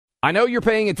I know you're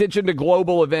paying attention to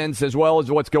global events as well as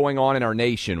what's going on in our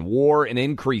nation. War and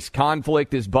increased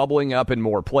conflict is bubbling up in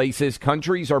more places.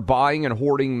 Countries are buying and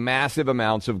hoarding massive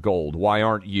amounts of gold. Why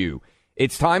aren't you?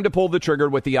 It's time to pull the trigger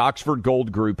with the Oxford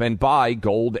Gold Group and buy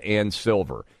gold and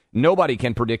silver. Nobody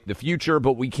can predict the future,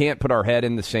 but we can't put our head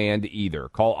in the sand either.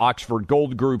 Call Oxford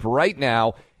Gold Group right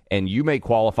now, and you may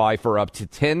qualify for up to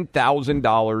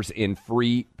 $10,000 in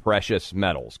free precious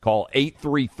metals. Call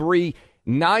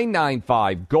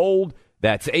 833-995-GOLD.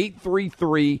 That's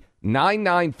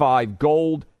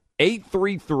 833-995-GOLD,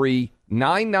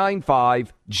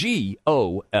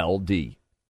 833-995-GOLD.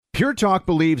 Pure Talk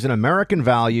believes in American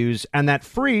values and that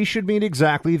free should mean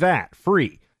exactly that,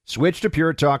 free. Switch to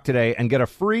Pure Talk today and get a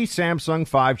free Samsung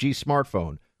 5G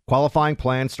smartphone. Qualifying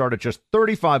plans start at just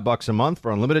 $35 a month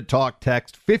for unlimited talk,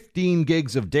 text, 15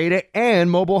 gigs of data, and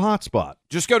mobile hotspot.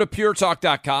 Just go to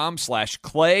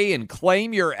puretalk.com/Clay and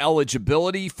claim your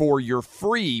eligibility for your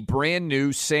free brand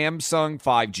new Samsung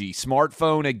 5G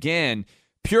smartphone. Again,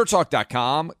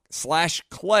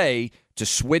 puretalk.com/Clay to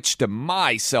switch to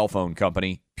my cell phone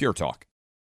company, Pure Talk.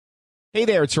 Hey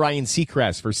there, it's Ryan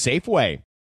Seacrest for Safeway.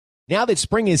 Now that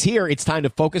spring is here, it's time to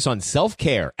focus on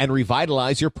self-care and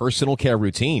revitalize your personal care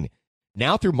routine.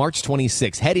 Now through March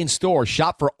 26, head in store,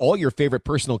 shop for all your favorite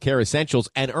personal care essentials,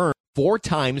 and earn 4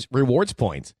 times rewards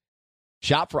points.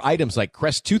 Shop for items like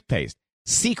Crest toothpaste,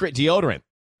 Secret deodorant,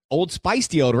 Old Spice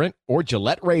deodorant, or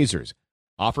Gillette razors.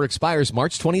 Offer expires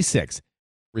March 26.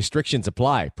 Restrictions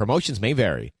apply. Promotions may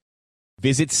vary.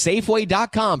 Visit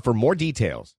Safeway.com for more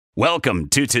details. Welcome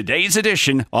to today's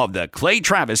edition of the Clay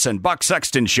Travis and Buck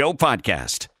Sexton Show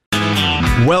podcast.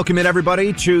 Welcome in,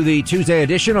 everybody, to the Tuesday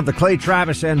edition of the Clay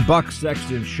Travis and Buck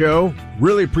Sexton Show.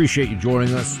 Really appreciate you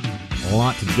joining us. A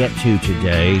lot to get to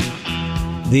today.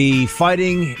 The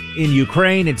fighting in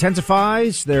Ukraine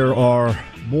intensifies. There are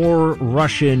more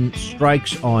Russian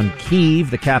strikes on Kyiv,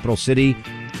 the capital city.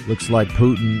 Looks like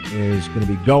Putin is going to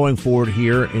be going forward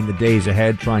here in the days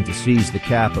ahead, trying to seize the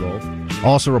capital.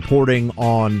 Also reporting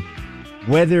on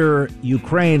whether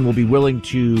Ukraine will be willing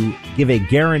to give a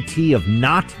guarantee of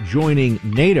not joining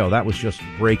NATO. That was just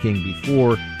breaking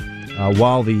before,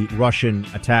 while the Russian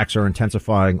attacks are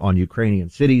intensifying on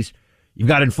Ukrainian cities. You've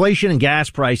got inflation and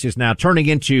gas prices now turning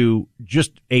into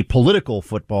just a political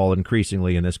football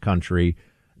increasingly in this country.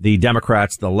 The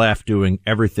Democrats, the left, doing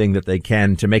everything that they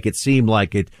can to make it seem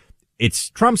like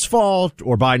it's Trump's fault,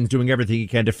 or Biden's doing everything he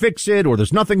can to fix it, or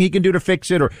there's nothing he can do to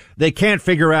fix it, or they can't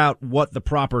figure out what the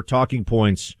proper talking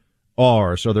points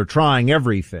are. So they're trying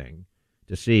everything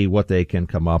to see what they can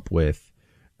come up with.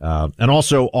 And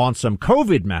also on some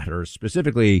COVID matters,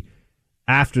 specifically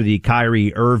after the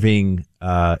Kyrie Irving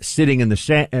sitting in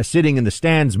the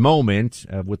stands moment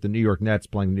with the New York Nets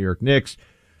playing the New York Knicks.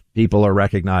 People are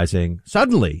recognizing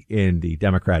suddenly in the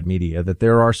Democrat media that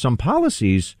there are some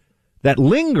policies that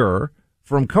linger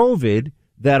from COVID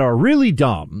that are really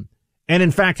dumb and,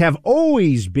 in fact, have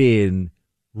always been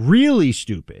really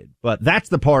stupid. But that's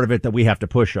the part of it that we have to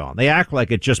push on. They act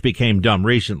like it just became dumb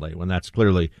recently when that's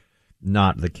clearly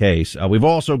not the case. We've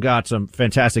also got some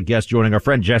fantastic guests joining. Our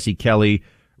friend Jesse Kelly,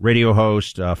 radio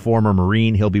host, former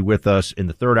Marine. He'll be with us in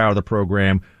the third hour of the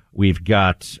program. We've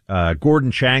got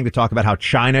Gordon Chang to talk about how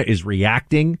China is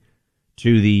reacting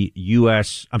to the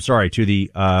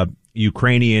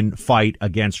Ukrainian fight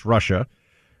against Russia.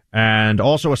 And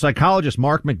also a psychologist,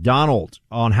 Mark McDonald,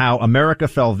 on how America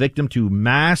fell victim to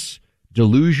mass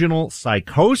delusional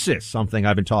psychosis, something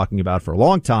I've been talking about for a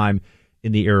long time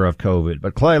in the era of COVID.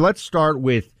 But Clay, let's start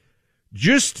with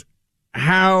just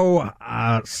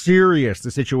how serious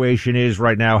the situation is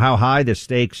right now, how high the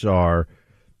stakes are.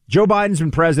 Joe Biden's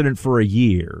been president for a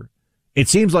year. It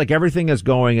seems like everything is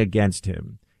going against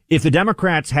him. If the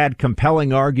Democrats had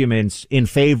compelling arguments in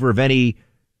favor of any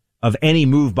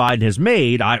move Biden has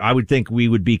made, I would think we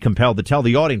would be compelled to tell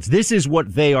the audience, this is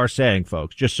what they are saying,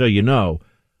 folks, just so you know.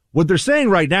 What they're saying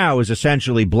right now is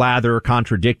essentially blather,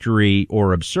 contradictory,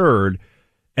 or absurd.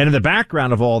 And in the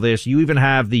background of all this, you even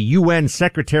have the UN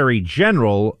Secretary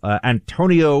General,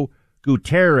 Antonio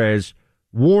Guterres,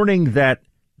 warning that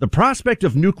the prospect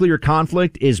of nuclear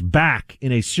conflict is back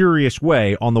in a serious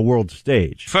way on the world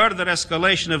stage. Further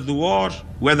escalation of the war,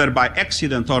 whether by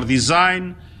accident or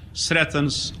design,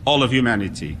 threatens all of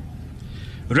humanity.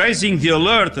 Raising the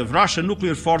alert of Russian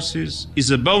nuclear forces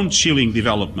is a bone-chilling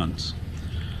development.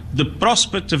 The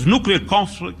prospect of nuclear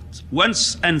conflict,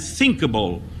 once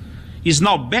unthinkable, is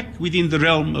now back within the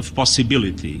realm of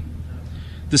possibility.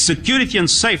 The security and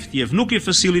safety of nuclear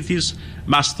facilities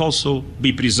must also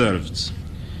be preserved.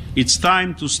 It's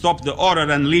time to stop the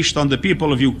horror unleashed on the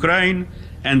people of Ukraine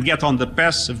and get on the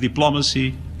path of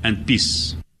diplomacy and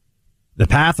peace. The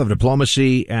path of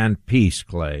diplomacy and peace,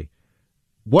 Clay.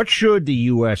 What should the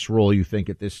U.S. role, you think,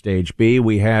 at this stage be?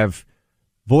 We have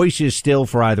voices still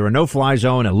for either a no-fly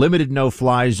zone, a limited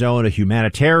no-fly zone, a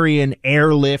humanitarian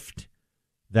airlift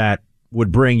that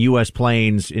would bring U.S.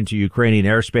 planes into Ukrainian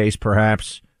airspace,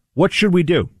 perhaps. What should we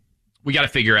do? We got to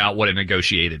figure out what a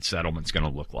negotiated settlement's going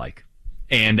to look like.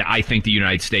 And I think the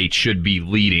United States should be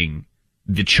leading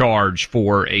the charge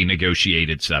for a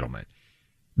negotiated settlement.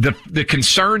 The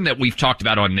concern that we've talked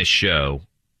about on this show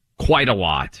quite a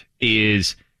lot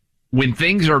is when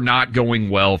things are not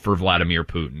going well for Vladimir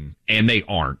Putin, and they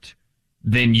aren't,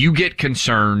 then you get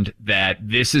concerned that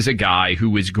this is a guy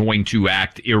who is going to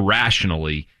act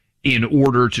irrationally in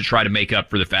order to try to make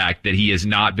up for the fact that he has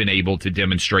not been able to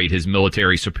demonstrate his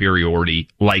military superiority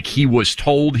like he was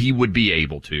told he would be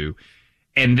able to.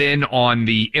 And then on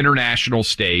the international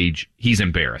stage, he's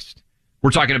embarrassed. We're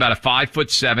talking about a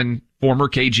 5'7" former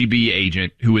KGB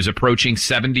agent who is approaching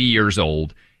 70 years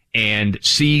old and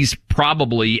sees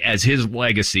probably as his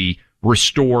legacy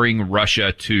restoring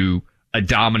Russia to a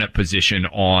dominant position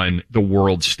on the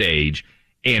world stage.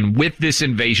 And with this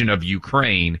invasion of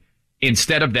Ukraine,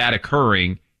 instead of that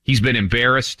occurring, he's been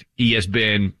embarrassed. He has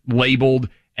been labeled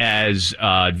as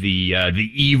the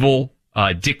evil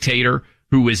dictator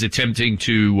who is attempting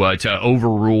to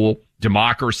overrule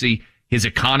democracy. His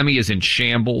economy is in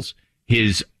shambles.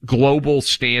 His global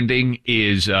standing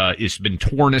is been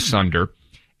torn asunder.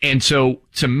 And so,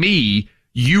 to me,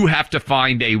 you have to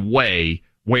find a way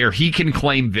where he can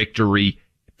claim victory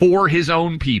for his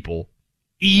own people,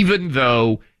 even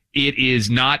though it is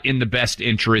not in the best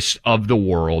interests of the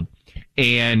world.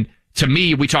 And to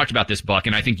me, we talked about this, Buck,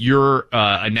 and I think your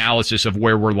analysis of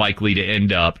where we're likely to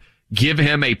end up, give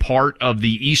him a part of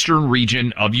the eastern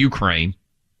region of Ukraine,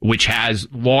 which has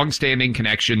longstanding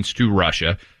connections to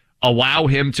Russia, allow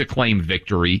him to claim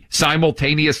victory,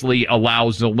 simultaneously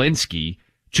allow Zelensky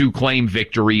to claim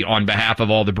victory on behalf of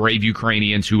all the brave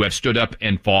Ukrainians who have stood up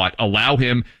and fought, allow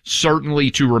him certainly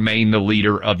to remain the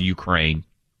leader of Ukraine,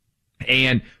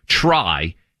 and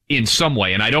try in some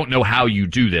way, and I don't know how you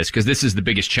do this because this is the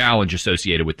biggest challenge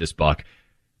associated with this, Buck,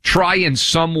 try in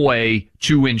some way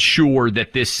to ensure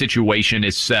that this situation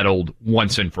is settled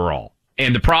once and for all.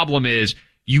 And the problem is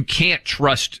you can't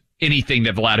trust anything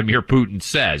that Vladimir Putin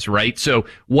says, right? So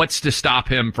what's to stop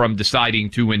him from deciding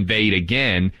to invade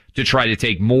again to try to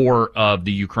take more of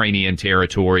the Ukrainian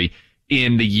territory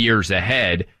in the years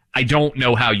ahead? I don't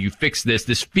know how you fix this.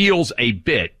 This feels a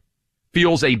bit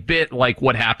like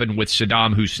what happened with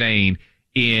Saddam Hussein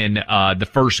in the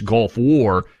first Gulf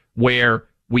War, where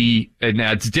and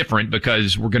that's different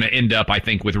because we're going to end up, I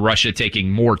think, with Russia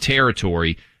taking more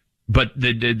territory. But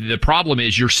the problem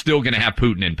is you're still going to have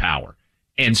Putin in power.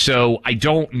 And so I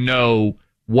don't know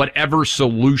whatever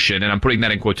solution, and I'm putting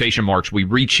that in quotation marks, we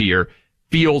reach here,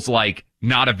 feels like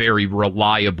not a very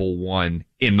reliable one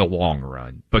in the long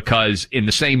run. Because in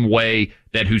the same way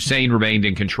that Hussein remained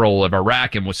in control of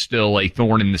Iraq and was still a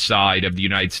thorn in the side of the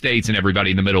United States and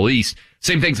everybody in the Middle East,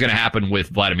 same thing's going to happen with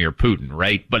Vladimir Putin,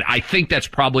 right? But I think that's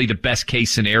probably the best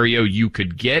case scenario you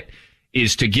could get,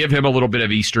 is to give him a little bit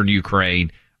of eastern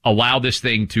Ukraine, allow this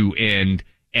thing to end.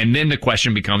 And then the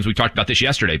question becomes, we talked about this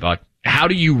yesterday, Buck, how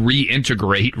do you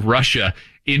reintegrate Russia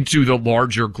into the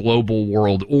larger global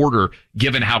world order,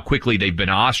 given how quickly they've been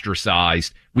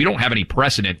ostracized? We don't have any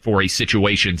precedent for a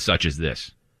situation such as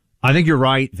this. I think you're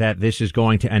right that this is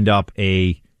going to end up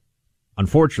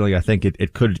unfortunately, I think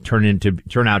it could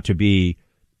turn out to be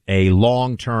a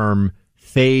long-term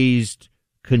phased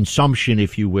consumption,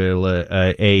 if you will,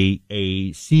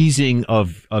 a seizing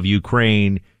of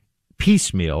Ukraine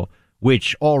piecemeal,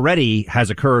 which already has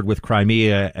occurred with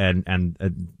Crimea and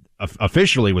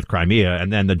officially with Crimea,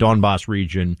 and then the Donbas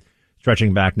region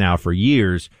stretching back now for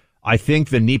years. I think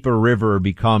the Dnieper River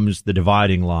becomes the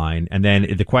dividing line, and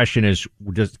then the question is,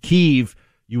 does Kyiv?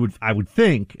 I would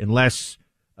think, unless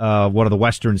one of the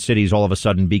western cities all of a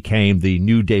sudden became the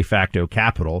new de facto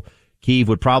capital, Kyiv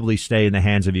would probably stay in the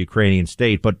hands of the Ukrainian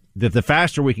state. But the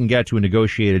faster we can get to a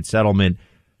negotiated settlement,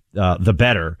 the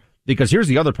better. Because here's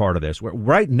the other part of this.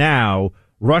 Right now,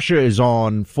 Russia is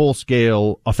on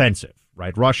full-scale offensive,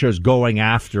 right? Russia is going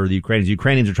after the Ukrainians. The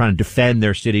Ukrainians are trying to defend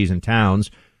their cities and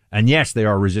towns. And yes, they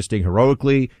are resisting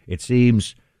heroically. It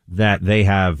seems that they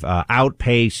have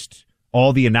outpaced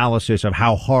all the analysis of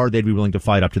how hard they'd be willing to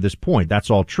fight up to this point. That's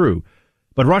all true.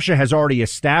 But Russia has already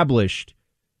established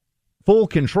full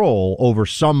control over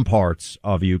some parts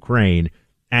of Ukraine.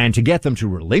 And to get them to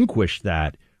relinquish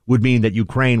that would mean that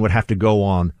Ukraine would have to go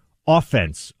on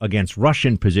offense against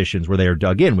Russian positions where they are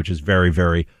dug in, which is very,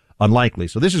 very unlikely.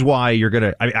 So this is why you're going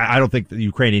to, I don't think the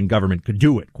Ukrainian government could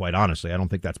do it, quite honestly. I don't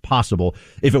think that's possible.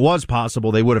 If it was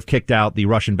possible, they would have kicked out the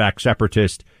Russian-backed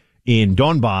separatists in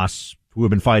Donbass who have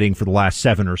been fighting for the last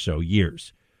 7 or so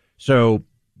years. So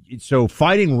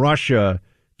fighting Russia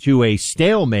to a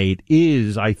stalemate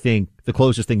is, I think, the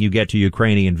closest thing you get to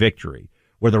Ukrainian victory,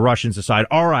 where the Russians decide,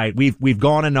 all right, we've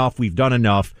gone enough, we've done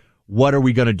enough. What are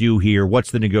we going to do here?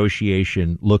 What's the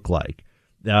negotiation look like?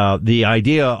 The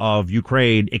idea of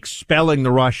Ukraine expelling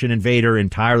the Russian invader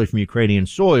entirely from Ukrainian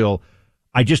soil,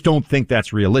 I just don't think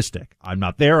that's realistic. I'm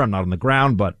not there. I'm not on the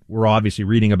ground, but we're obviously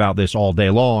reading about this all day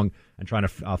long and trying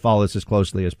to follow this as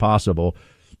closely as possible,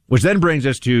 which then brings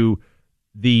us to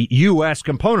the U.S.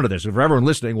 component of this. For everyone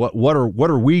listening, what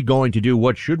are we going to do?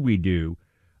 What should we do?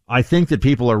 I think that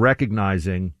people are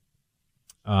recognizing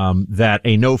that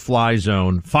a no-fly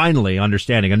zone, finally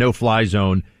understanding a no-fly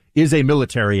zone is a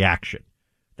military action.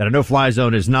 That a no-fly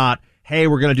zone is not, hey,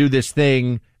 we're going to do this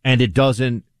thing, and it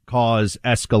doesn't cause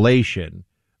escalation.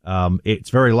 It's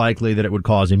very likely that it would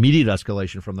cause immediate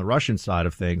escalation from the Russian side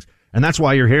of things. And that's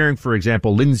why you're hearing, for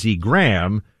example, Lindsey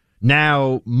Graham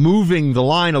now moving the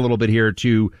line a little bit here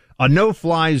to a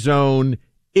no-fly zone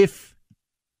if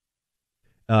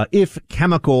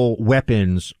chemical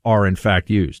weapons are in fact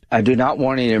used. I do not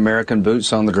want any American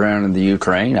boots on the ground in the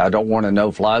Ukraine. I don't want a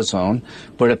no-fly zone.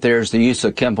 But if there's the use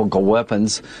of chemical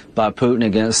weapons by Putin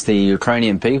against the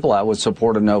Ukrainian people, I would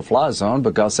support a no-fly zone,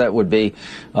 because that would be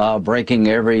breaking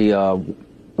every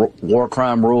war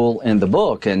crime rule in the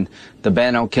book. And the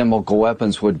ban on chemical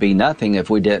weapons would be nothing if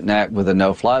we didn't act with a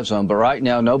no-fly zone. But right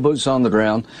now, no boots on the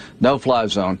ground, no-fly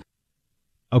zone.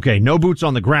 Okay, no boots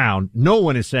on the ground. No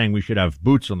one is saying we should have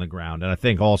boots on the ground. And I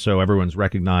think also everyone's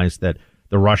recognized that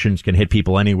the Russians can hit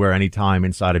people anywhere, anytime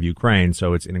inside of Ukraine.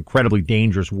 So it's an incredibly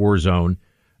dangerous war zone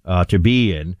to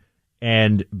be in.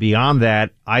 And beyond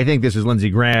that, I think this is Lindsey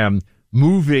Graham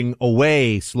moving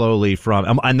away slowly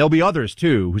from, and there'll be others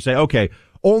too who say, okay,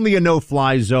 only a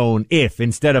no-fly zone if,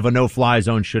 instead of a no-fly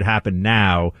zone, should happen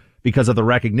now, because of the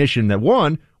recognition that,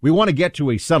 one, we want to get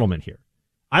to a settlement here.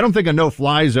 I don't think a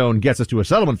no-fly zone gets us to a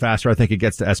settlement faster. I think it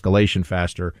gets to escalation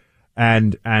faster.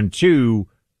 And two,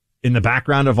 in the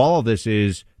background of all of this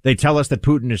is they tell us that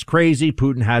Putin is crazy.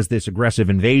 Putin has this aggressive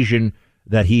invasion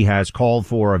that he has called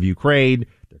for of Ukraine.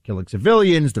 They're killing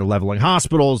civilians. They're leveling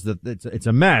hospitals. It's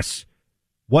a mess.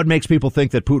 What makes people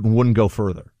think that Putin wouldn't go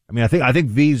further? I mean, I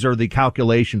think these are the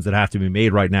calculations that have to be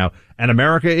made right now. And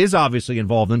America is obviously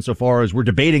involved insofar as we're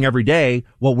debating every day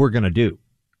what we're going to do.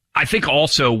 I think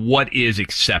also what is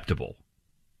acceptable.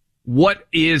 What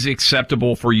is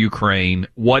acceptable for Ukraine?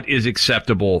 What is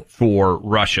acceptable for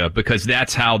Russia? Because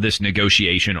that's how this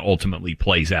negotiation ultimately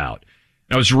plays out.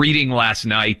 I was reading last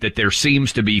night that there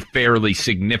seems to be fairly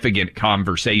significant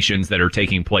conversations that are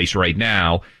taking place right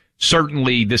now.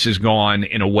 Certainly this has gone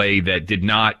in a way that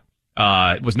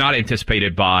was not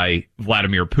anticipated by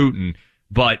Vladimir Putin,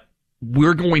 but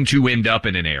we're going to end up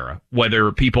in an era,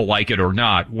 whether people like it or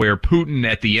not, where Putin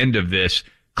at the end of this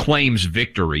claims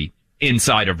victory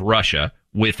inside of Russia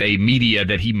with a media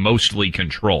that he mostly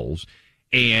controls.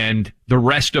 And the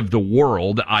rest of the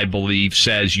world, I believe,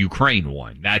 says Ukraine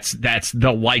won. That's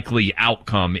the likely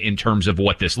outcome in terms of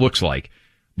what this looks like.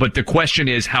 But the question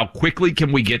is, how quickly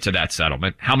can we get to that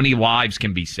settlement? How many lives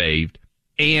can be saved?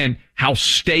 And how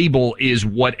stable is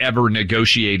whatever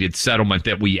negotiated settlement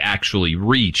that we actually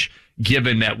reach,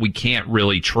 given that we can't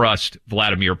really trust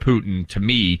Vladimir Putin, to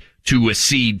me, to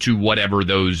accede to whatever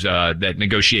those that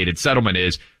negotiated settlement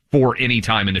is for any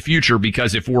time in the future?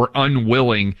 Because if we're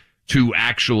unwilling to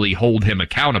actually hold him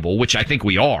accountable, which I think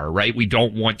we are, right? We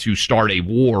don't want to start a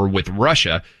war with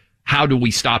Russia. How do we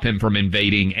stop him from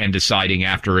invading and deciding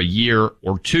after a year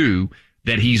or two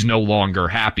that he's no longer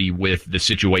happy with the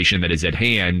situation that is at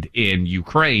hand in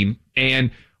Ukraine?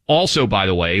 And also, by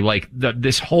the way, like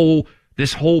this whole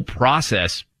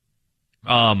process,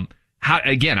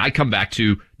 again, I come back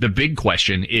to the big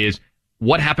question is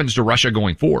what happens to Russia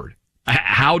going forward?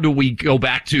 How do we go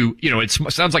back to, it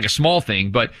sounds like a small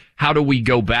thing, but how do we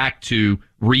go back to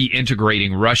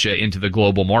reintegrating Russia into the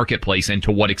global marketplace, and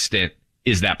to what extent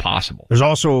is that possible? There's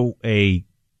also a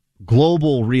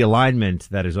global realignment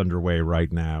that is underway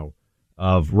right now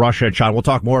of Russia and China. We'll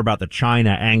talk more about the China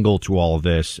angle to all of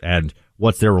this and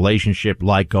what's their relationship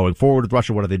like going forward with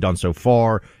Russia. What have they done so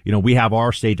far? We have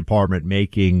our State Department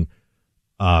making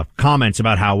comments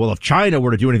about how, well, if China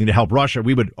were to do anything to help Russia,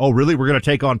 we would, oh, really? We're going to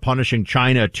take on punishing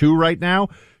China too right now?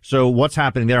 So what's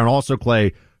happening there? And also,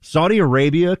 Clay, Saudi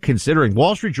Arabia considering,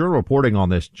 Wall Street Journal reporting on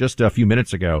this just a few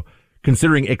minutes ago,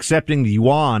 considering accepting the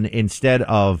yuan instead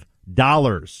of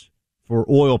dollars for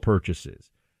oil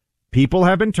purchases. People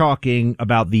have been talking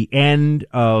about the end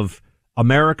of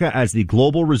America as the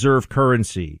global reserve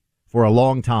currency for a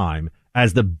long time,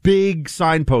 as the big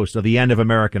signpost of the end of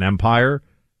American empire.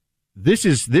 This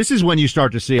is when you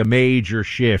start to see a major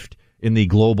shift in the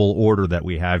global order that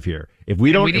we have here. If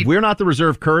we're not the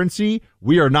reserve currency,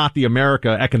 we are not the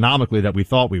America economically that we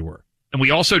thought we were. And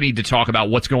we also need to talk about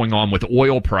what's going on with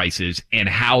oil prices and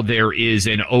how there is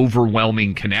an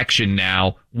overwhelming connection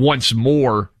now. Once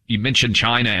more, you mentioned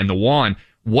China and the yuan.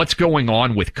 What's going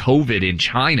on with COVID in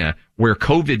China, where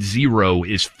COVID zero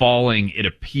is falling, it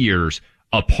appears,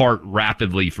 apart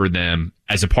rapidly for them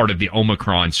as a part of the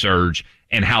Omicron surge,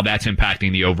 and how that's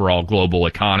impacting the overall global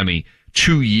economy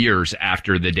 2 years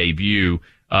after the debut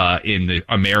in the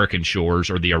American shores,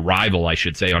 or the arrival, I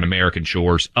should say, on American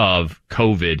shores of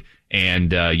COVID,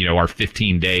 and our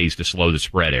 15 days to slow the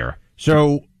spread era.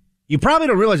 So you probably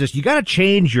don't realize this. You got to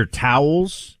change your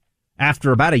towels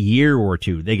after about a year or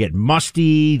two. They get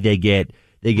musty, they get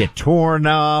torn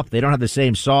up, they don't have the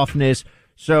same softness.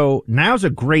 So now's a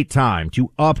great time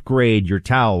to upgrade your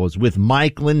towels with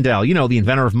Mike Lindell, the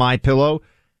inventor of MyPillow.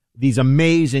 These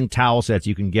amazing towel sets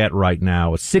you can get right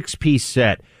now, a 6-piece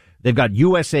set. They've got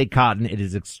USA cotton. It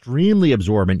is extremely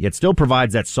absorbent, yet still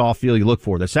provides that soft feel you look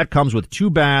for. The set comes with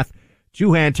 2 bath,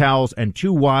 2 hand towels, and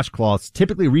 2 washcloths,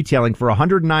 typically retailing for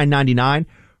 $109.99.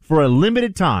 For a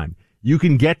limited time, you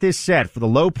can get this set for the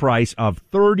low price of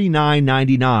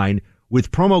 $39.99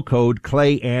 with promo code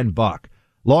Clay&Buck.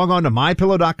 Log on to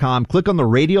MyPillow.com, click on the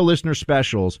radio listener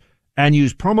specials, and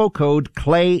use promo code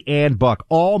Clay&Buck.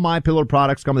 All MyPillow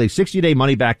products come with a 60-day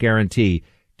money-back guarantee.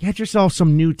 Get yourself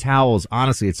some new towels.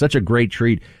 Honestly, it's such a great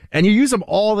treat. And you use them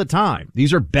all the time.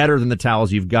 These are better than the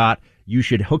towels you've got. You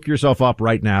should hook yourself up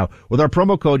right now. With our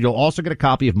promo code, you'll also get a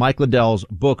copy of Mike Lindell's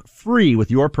book free with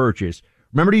your purchase.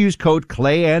 Remember to use code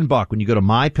Clay&Buck when you go to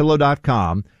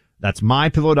MyPillow.com. That's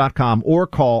MyPillow.com, or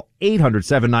call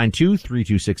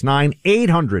 800-792-3269,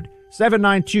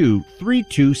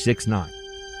 800-792-3269.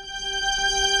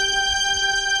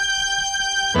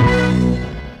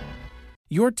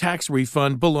 Your tax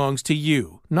refund belongs to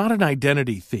you, not an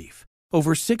identity thief.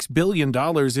 Over $6 billion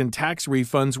in tax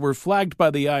refunds were flagged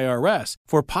by the IRS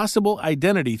for possible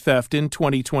identity theft in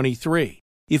 2023.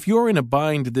 If you're in a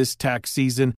bind this tax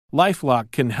season,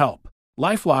 LifeLock can help.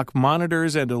 LifeLock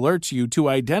monitors and alerts you to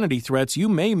identity threats you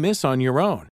may miss on your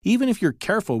own, even if you're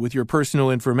careful with your personal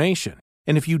information.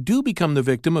 And if you do become the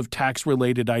victim of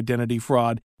tax-related identity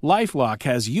fraud, LifeLock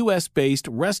has U.S.-based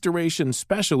restoration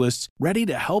specialists ready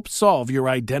to help solve your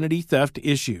identity theft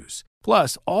issues.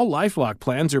 Plus, all LifeLock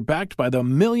plans are backed by the $1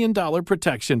 Million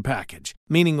Protection Package,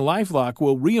 meaning LifeLock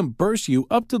will reimburse you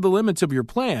up to the limits of your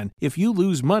plan if you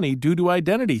lose money due to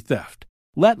identity theft.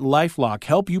 Let LifeLock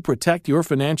help you protect your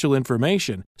financial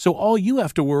information, so all you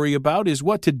have to worry about is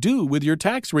what to do with your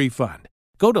tax refund.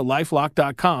 Go to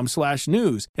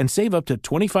LifeLock.com/news and save up to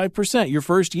 25% your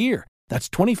first year. That's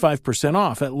 25%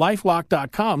 off at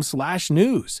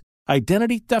LifeLock.com/news.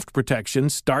 Identity theft protection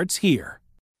starts here.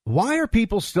 Why are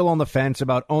people still on the fence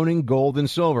about owning gold and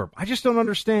silver? I just don't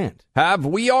understand. Have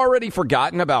we already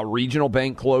forgotten about regional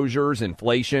bank closures,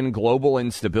 inflation, global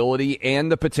instability,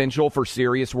 and the potential for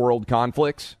serious world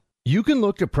conflicts? You can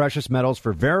look to precious metals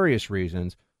for various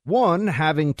reasons. 1,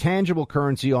 having tangible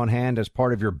currency on hand as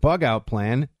part of your bug-out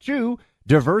plan. 2,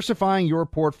 diversifying your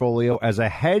portfolio as a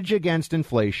hedge against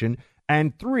inflation.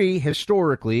 And 3,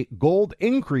 historically, gold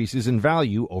increases in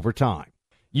value over time.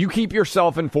 You keep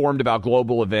yourself informed about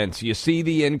global events. You see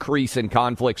the increase in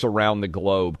conflicts around the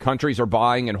globe. Countries are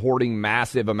buying and hoarding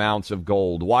massive amounts of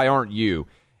gold. Why aren't you?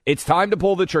 It's time to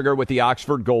pull the trigger with the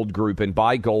Oxford Gold Group and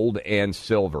buy gold and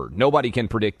silver. Nobody can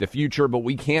predict the future, but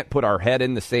we can't put our head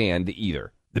in the sand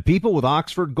either. The people with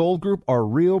Oxford Gold Group are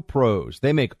real pros.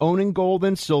 They make owning gold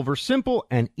and silver simple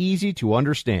and easy to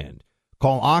understand.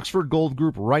 Call Oxford Gold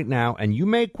Group right now, and you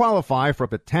may qualify for up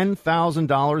to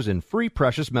 $10,000 in free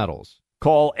precious metals.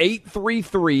 Call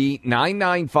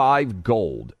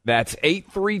 833-995-GOLD. That's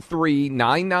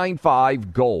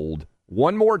 833-995-GOLD.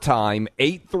 One more time,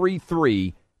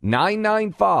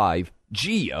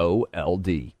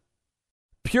 833-995-GOLD.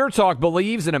 Pure Talk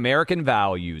believes in American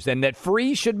values and that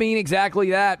free should mean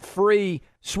exactly that, free.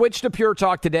 Switch to Pure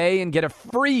Talk today and get a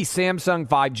free Samsung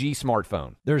 5G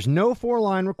smartphone. There's no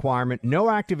 4-line requirement, no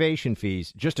activation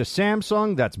fees, just a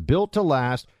Samsung that's built to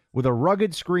last with a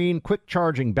rugged screen,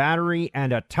 quick-charging battery,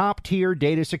 and a top-tier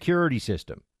data security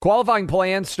system. Qualifying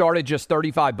plans start at just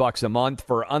 $35 a month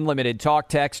for unlimited talk,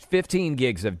 text, 15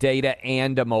 gigs of data,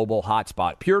 and a mobile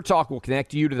hotspot. Pure Talk will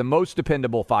connect you to the most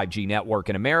dependable 5G network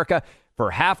in America for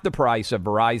half the price of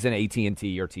Verizon,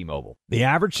 AT&T, or T-Mobile. The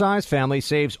average size family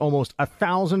saves almost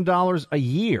 $1,000 a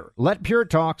year. Let Pure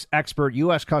Talk's expert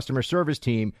U.S. customer service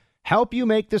team help you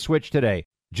make the switch today.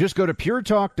 Just go to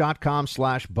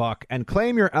puretalk.com/buck and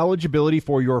claim your eligibility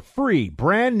for your free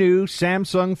brand new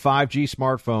Samsung 5G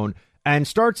smartphone and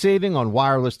start saving on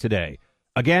wireless today.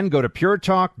 Again, go to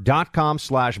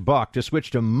puretalk.com/buck to switch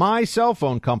to my cell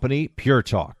phone company, Pure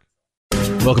Talk.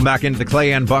 Welcome back into the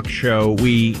Clay and Buck Show.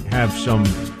 We have some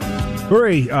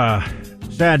very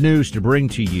sad news to bring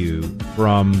to you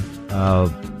from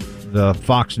the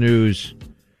Fox News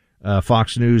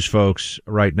folks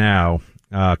right now.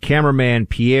 Cameraman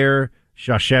Pierre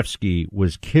Shashevsky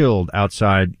was killed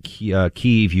outside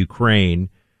Kyiv, Ukraine.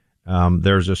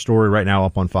 There's a story right now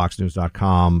up on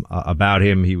FoxNews.com about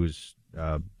him. He was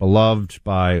beloved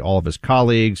by all of his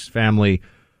colleagues, family.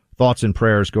 Thoughts and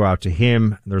prayers go out to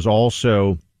him. There's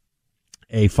also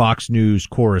a Fox News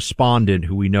correspondent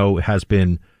who we know has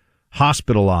been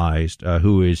hospitalized,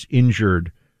 who is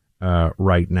injured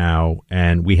right now,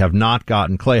 and we have not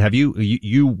gotten. Clay, have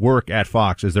you work at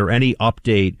Fox? Is there any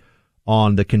update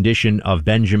on the condition of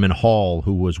Benjamin Hall,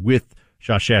 who was with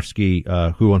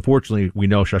Shashevsky, who unfortunately we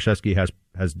know Shashevsky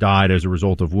has died as a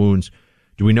result of wounds?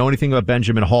 Do we know anything about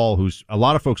Benjamin Hall, who's a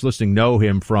lot of folks listening know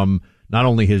him from not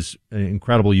only his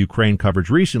incredible Ukraine coverage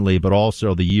recently, but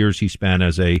also the years he spent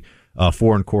as a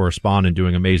foreign correspondent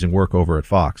doing amazing work over at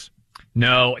Fox?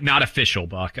 No, not official,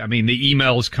 Buck. I mean, the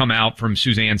emails come out from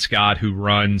Suzanne Scott, who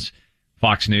runs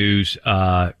Fox News,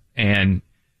 and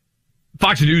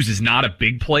Fox News is not a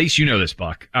big place. You know this,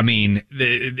 Buck. I mean,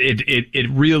 it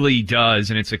really does,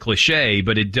 and it's a cliche,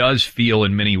 but it does feel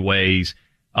in many ways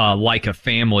like a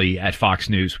family at Fox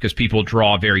News, because people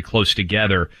draw very close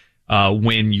together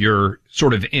when you're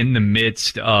sort of in the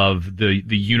midst of the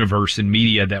universe and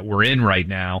media that we're in right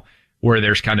now, where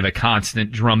there's kind of a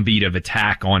constant drumbeat of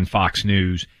attack on Fox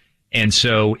News. And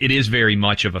so it is very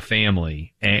much of a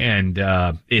family. And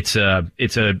it's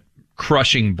a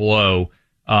crushing blow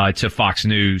to Fox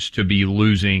News to be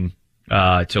lose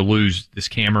this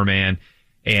cameraman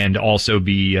and also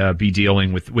be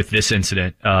dealing with this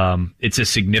incident. It's a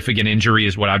significant injury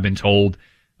is what I've been told.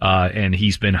 And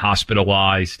he's been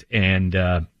hospitalized,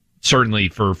 and certainly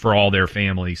for all their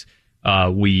families,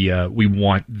 we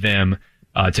want them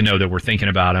to know that we're thinking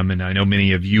about them. And I know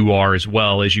many of you are as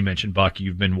well. As you mentioned, Buck,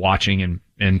 you've been watching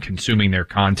and consuming their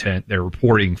content, their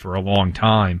reporting for a long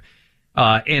time.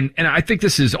 And I think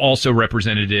this is also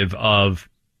representative of,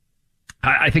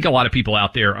 I think a lot of people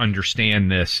out there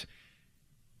understand this.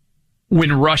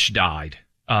 When Rush died,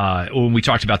 when we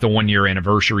talked about the 1-year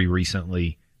anniversary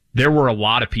recently, there were a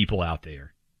lot of people out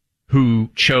there who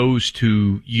chose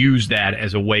to use that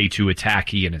as a way to attack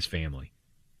he and his family.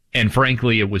 And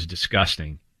frankly, it was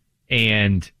disgusting.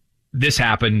 And this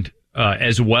happened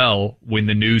as well when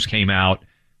the news came out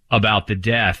about the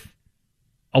death.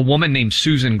 A woman named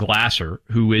Susan Glasser,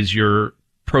 who is your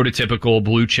prototypical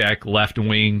blue check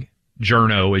left-wing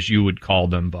journo, as you would call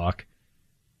them, Buck.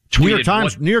 New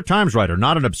York Times writer,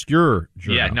 not an obscure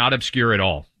journo. Yeah, not obscure at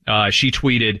all. She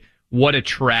tweeted, "What a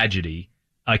tragedy.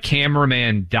 A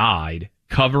cameraman died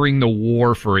covering the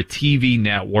war for a TV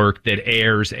network that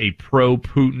airs a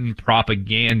pro-Putin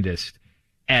propagandist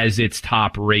as its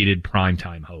top-rated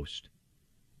primetime host."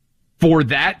 For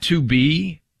that to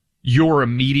be your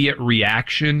immediate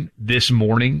reaction this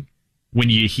morning when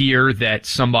you hear that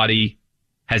somebody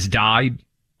has died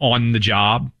on the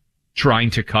job trying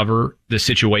to cover the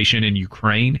situation in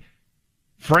Ukraine,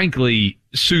 frankly,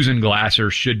 Susan Glasser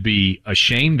should be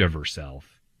ashamed of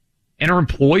herself, and her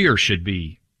employer should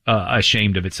be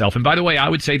ashamed of itself. And by the way, I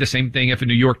would say the same thing if a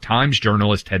New York Times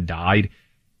journalist had died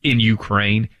in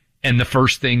Ukraine, and the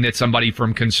first thing that somebody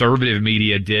from conservative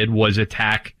media did was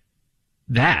attack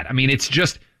that. I mean, it's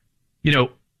just,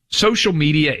 social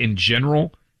media in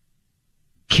general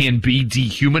can be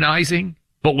dehumanizing,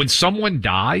 but when someone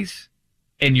dies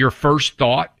and your first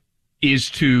thought is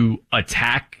to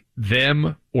attack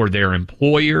them or their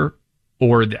employer,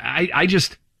 or I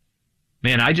don't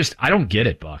get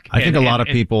it, Buck. I think a lot of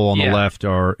people on the left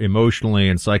are emotionally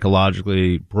and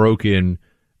psychologically broken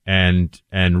and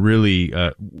really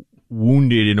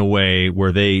wounded in a way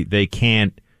where they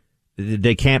can't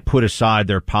put aside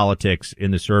their politics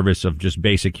in the service of just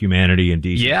basic humanity and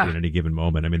decency in any given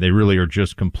moment. I mean, they really are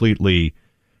just completely.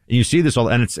 You see this all,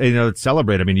 and it's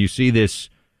celebrated. I mean, you see this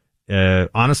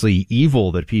honestly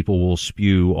evil that people will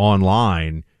spew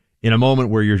online in a moment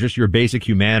where your basic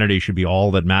humanity should be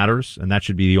all that matters, and that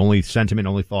should be the only sentiment,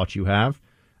 only thought you have.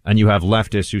 And you have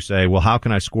leftists who say, well, how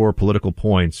can I score political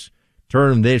points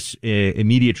turn this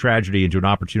immediate tragedy into an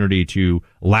opportunity to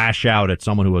lash out at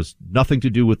someone who has nothing to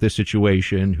do with this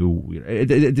situation.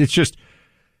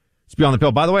 It's beyond the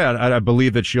pale. By the way, I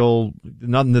believe that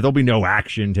there'll be no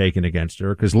action taken against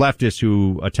her, because leftists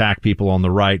who attack people on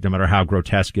the right, no matter how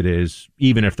grotesque it is,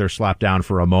 even if they're slapped down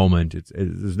for a moment,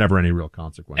 there's never any real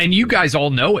consequence. And you guys all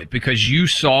know it, because you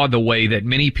saw the way that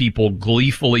many people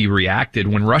gleefully reacted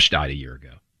when Rush died a year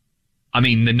ago. I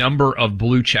mean, the number of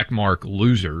blue checkmark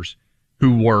losers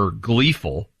who were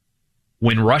gleeful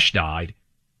when Rush died.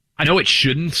 I know it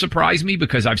shouldn't surprise me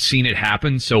because I've seen it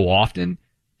happen so often.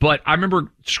 But I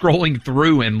remember scrolling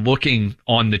through and looking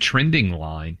on the trending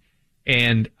line,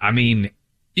 and I mean,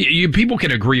 people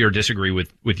can agree or disagree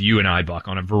with you and I, Buck,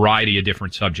 on a variety of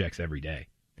different subjects every day.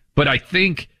 But I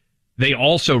think they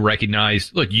also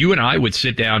recognize, look, you and I would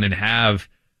sit down and have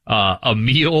a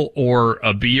meal or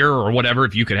a beer or whatever.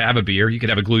 If you could have a beer, you could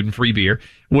have a gluten-free beer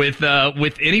with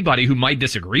anybody who might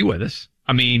disagree with us.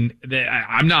 I mean,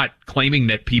 I'm not claiming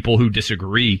that people who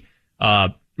disagree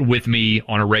with me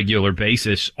on a regular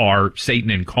basis are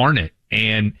Satan incarnate.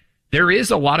 And there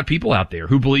is a lot of people out there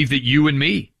who believe that you and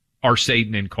me are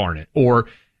Satan incarnate, or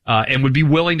and would be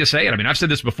willing to say it. I mean, I've said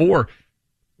this before.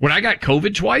 When I got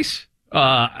COVID twice,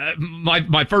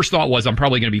 my first thought was I'm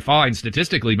probably going to be fine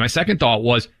statistically. My second thought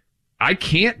was I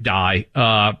can't die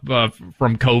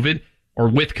from COVID or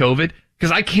with COVID,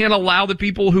 because I can't allow the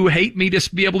people who hate me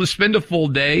to be able to spend a full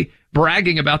day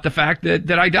bragging about the fact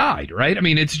that I died, right? I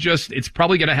mean, it's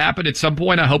probably going to happen at some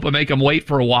point. I hope I make them wait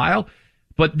for a while,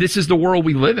 but this is the world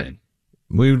we live in.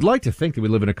 We would like to think that we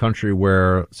live in a country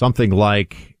where something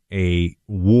like a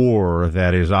war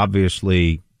that is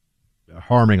obviously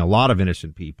harming a lot of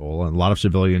innocent people and a lot of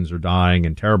civilians are dying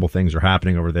and terrible things are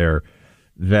happening over there,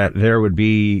 that there would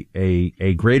be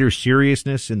a greater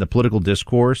seriousness in the political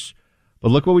discourse. But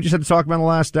look what we just had to talk about in the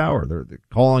last hour. They're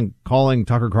calling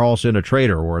Tucker Carlson a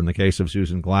traitor, or in the case of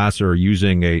Susan Glasser,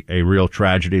 using a real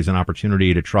tragedy as an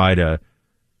opportunity to try to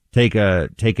take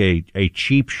a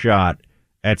cheap shot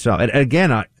at some. And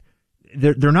again,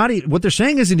 they're not. What they're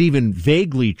saying isn't even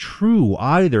vaguely true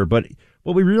either. But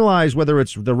what we realize, whether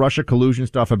it's the Russia collusion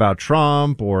stuff about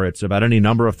Trump or it's about any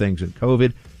number of things in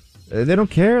COVID, they don't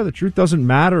care. The truth doesn't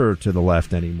matter to the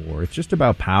left anymore. It's just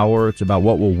about power. It's about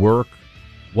what will work,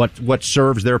 what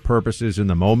serves their purposes in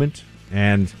the moment.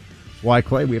 And why,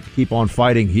 Clay, we have to keep on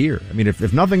fighting here. I mean,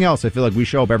 if nothing else, I feel like we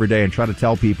show up every day and try to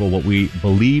tell people what we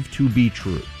believe to be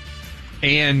true.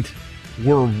 And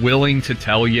we're willing to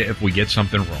tell you if we get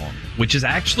something wrong, which is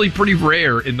actually pretty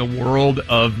rare in the world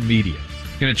of media.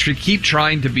 Going to keep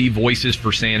trying to be voices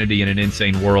for sanity in an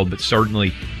insane world, but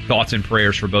certainly thoughts and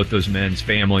prayers for both those men's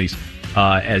families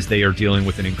as they are dealing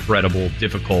with an incredible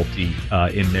difficulty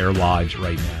in their lives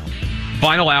right now.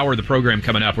 Final hour of the program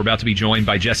coming up. We're about to be joined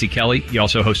by Jesse Kelly. He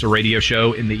also hosts a radio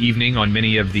show in the evening on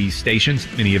many of these stations.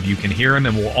 Many of you can hear him.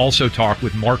 And we'll also talk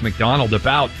with Mark McDonald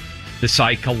about the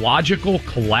psychological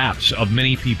collapse of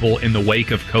many people in the wake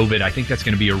of COVID. I think that's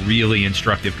going to be a really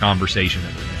instructive conversation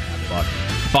that we're going to have, Buck.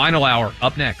 Final hour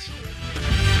up next.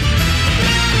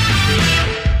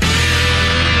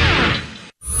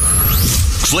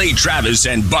 Clay Travis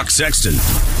and Buck Sexton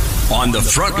on the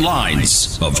front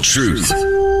lines of truth.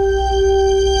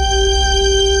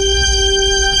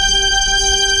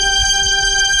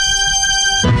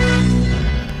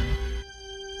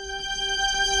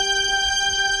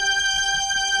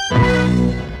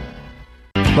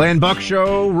 Clay and Buck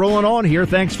Show rolling on here.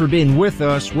 Thanks for being with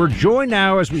us. We're joined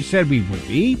now, as we said we would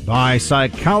be, by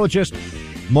psychologist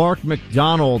Mark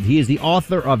McDonald. He is the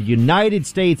author of United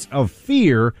States of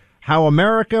Fear, How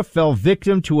America Fell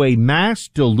Victim to a Mass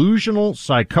Delusional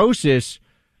Psychosis.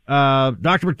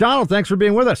 Dr. McDonald, thanks for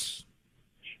being with us.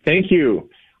 Thank you.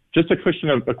 Just a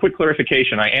quick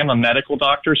clarification. I am a medical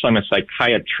doctor, so I'm a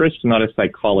psychiatrist, not a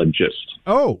psychologist.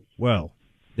 Oh, well.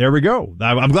 There we go.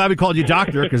 I'm glad we called you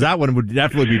doctor, because that one would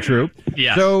definitely be true.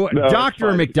 Yeah. So, no,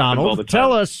 Dr. McDonald,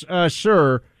 tell us,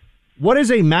 sir, what is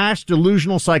a mass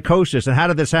delusional psychosis and how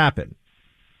did this happen?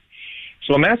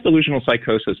 So a mass delusional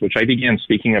psychosis, which I began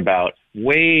speaking about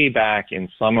way back in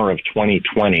summer of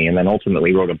 2020, and then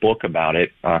ultimately wrote a book about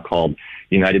it called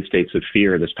United States of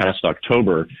Fear this past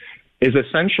October, is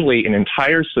essentially an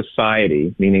entire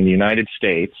society, meaning the United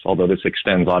States, although this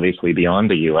extends obviously beyond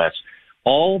the U.S.,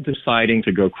 all deciding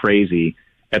to go crazy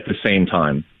at the same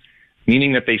time,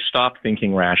 meaning that they stop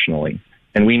thinking rationally.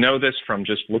 And we know this from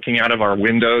just looking out of our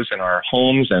windows in our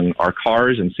homes and our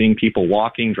cars and seeing people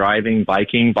walking, driving,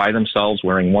 biking by themselves,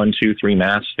 wearing 1, 2, 3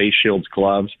 masks, face shields,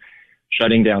 gloves,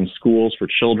 shutting down schools for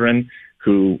children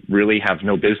who really have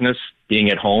no business being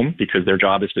at home because their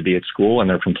job is to be at school and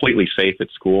they're completely safe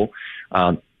at school,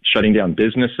 shutting down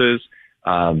businesses,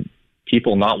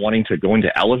 people not wanting to go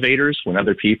into elevators when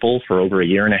other people for over a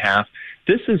year and a half.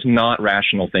 This is not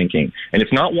rational thinking. And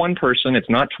it's not one person, it's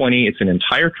not 20, it's an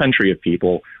entire country of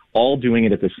people all doing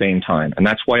it at the same time. And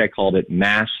that's why I called it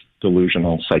mass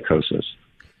delusional psychosis.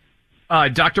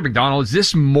 Dr. McDonald, is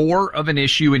this more of an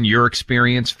issue in your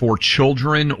experience for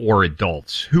children or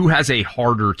adults? Who has a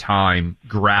harder time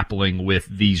grappling with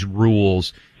these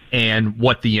rules and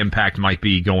what the impact might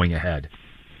be going ahead?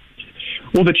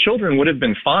 Well, the children would have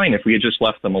been fine if we had just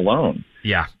left them alone.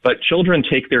 Yeah. But children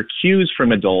take their cues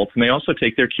from adults, and they also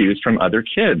take their cues from other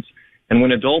kids. And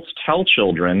when adults tell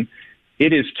children,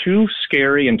 it is too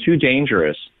scary and too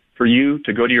dangerous for you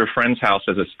to go to your friend's house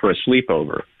for a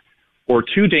sleepover, or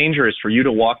too dangerous for you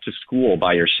to walk to school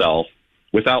by yourself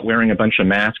without wearing a bunch of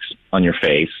masks on your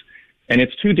face, and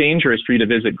it's too dangerous for you to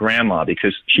visit grandma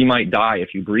because she might die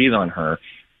if you breathe on her,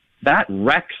 that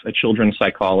wrecks a children's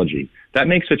psychology. That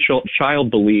makes a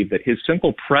child believe that his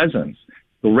simple presence,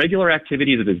 the regular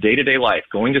activities of his day-to-day life,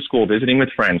 going to school, visiting with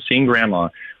friends, seeing grandma,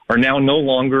 are now no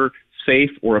longer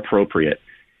safe or appropriate.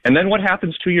 And then what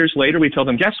happens 2 years later? We tell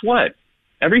them, guess what?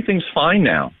 Everything's fine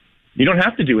now. You don't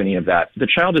have to do any of that. The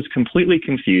child is completely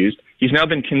confused. He's now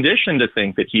been conditioned to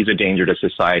think that he's a danger to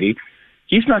society.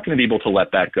 He's not going to be able to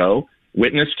let that go.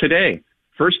 Witness today.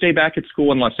 First day back at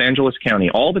school in Los Angeles County,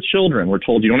 all the children were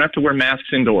told you don't have to wear masks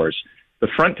indoors. The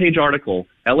front page article,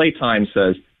 LA Times,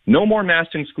 says, no more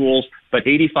masks in schools, but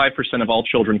 85% of all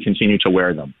children continue to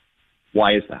wear them.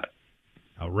 Why is that?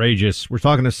 Outrageous. We're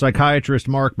talking to psychiatrist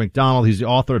Mark McDonald. He's the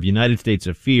author of United States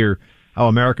of Fear, How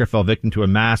America Fell Victim to a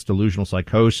Mass Delusional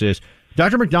Psychosis.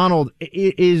 Dr. McDonald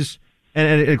is,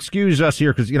 and excuse us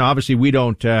here because, obviously we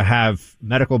don't have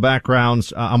medical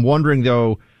backgrounds. I'm wondering,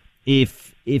 though,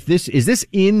 if this is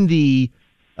in the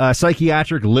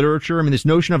psychiatric literature? I mean, this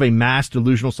notion of a mass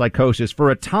delusional psychosis. For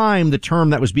a time, the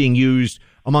term that was being used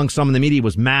among some in the media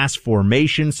was mass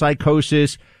formation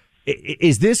psychosis.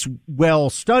 Is this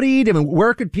well studied? I mean,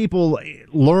 where could people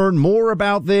learn more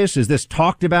about this? Is this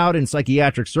talked about in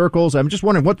psychiatric circles? I'm just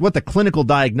wondering what the clinical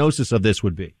diagnosis of this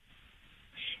would be.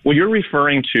 Well, you're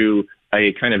referring to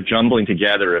a kind of jumbling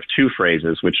together of two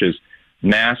phrases, which is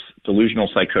mass delusional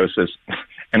psychosis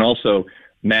and also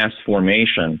mass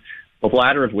formation, the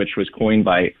latter of which was coined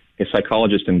by a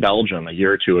psychologist in Belgium a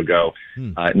year or two ago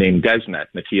named Desmet,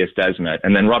 Matthias Desmet.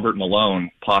 And then Robert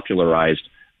Malone popularized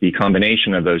the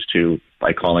combination of those two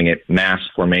by calling it mass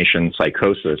formation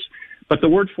psychosis. But the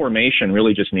word formation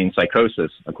really just means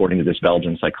psychosis, according to this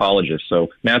Belgian psychologist. So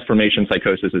mass formation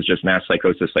psychosis is just mass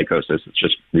psychosis. It's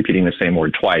just repeating the same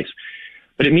word twice.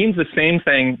 But it means the same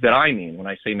thing that I mean when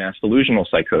I say mass delusional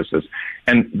psychosis.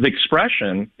 And the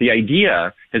expression, the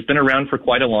idea, has been around for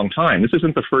quite a long time. This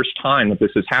isn't the first time that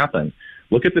this has happened.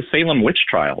 Look at the Salem witch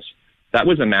trials. That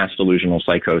was a mass delusional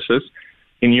psychosis.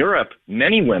 In Europe,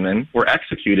 many women were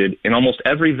executed in almost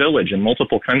every village in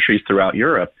multiple countries throughout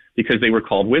Europe because they were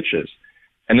called witches.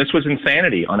 And this was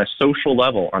insanity on a social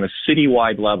level, on a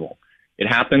citywide level. It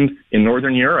happened in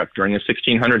Northern Europe during the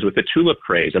 1600s with the tulip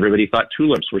craze. Everybody thought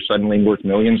tulips were suddenly worth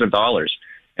millions of dollars,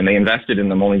 and they invested in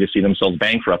them only to see themselves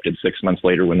bankrupted 6 months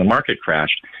later when the market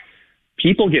crashed.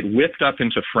 People get whipped up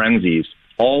into frenzies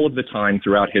all of the time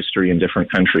throughout history in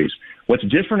different countries. What's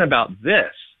different about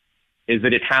this is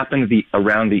that it happened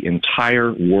around the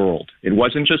entire world. It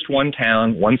wasn't just one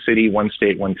town, one city, one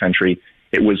state, one country.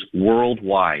 It was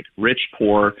worldwide, rich,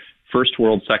 poor, first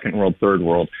world, second world, third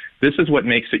world. This is what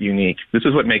makes it unique. This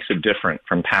is what makes it different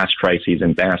from past crises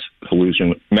and mass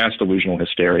delusional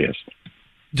hysterias.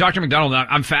 Dr. McDonald,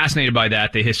 I'm fascinated by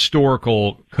that, the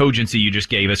historical cogency you just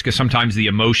gave us, because sometimes the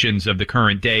emotions of the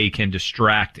current day can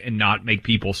distract and not make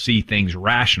people see things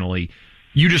rationally.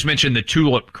 You just mentioned the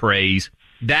tulip craze.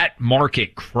 That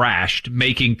market crashed,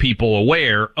 making people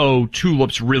aware,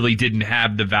 tulips really didn't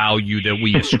have the value that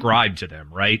we ascribed to them,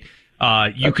 right?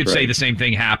 You could say the same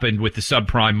thing happened with the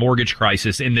subprime mortgage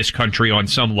crisis in this country on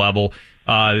some level.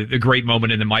 The great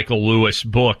moment in the Michael Lewis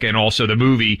book and also the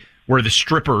movie where the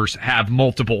strippers have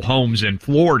multiple homes in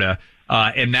Florida.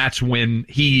 And that's when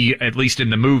he, at least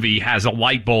in the movie, has a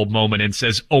light bulb moment and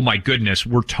says, oh my goodness,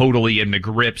 we're totally in the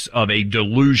grips of a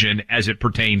delusion as it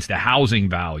pertains to housing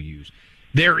values.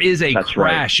 There is a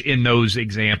crash in those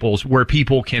examples where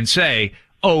people can say,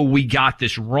 oh, we got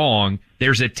this wrong.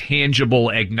 There's a tangible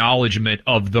acknowledgement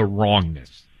of the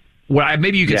wrongness. Well,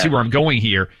 maybe you can see where I'm going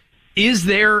here. Is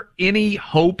there any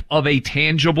hope of a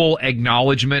tangible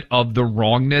acknowledgement of the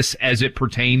wrongness as it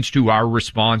pertains to our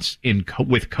response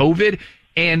with COVID?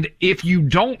 And if you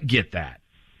don't get that,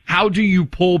 how do you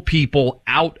pull people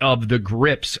out of the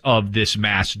grips of this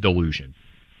mass delusion?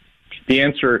 The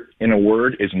answer, in a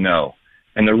word, is no.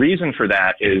 And the reason for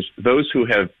that is those who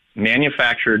have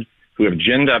manufactured, who have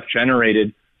ginned up,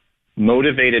 generated,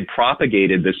 motivated,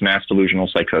 propagated this mass delusional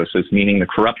psychosis, meaning the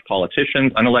corrupt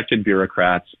politicians, unelected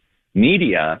bureaucrats,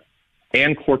 media,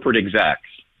 and corporate execs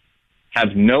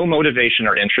have no motivation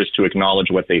or interest to acknowledge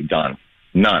what they've done.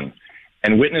 None.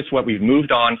 And witness what we've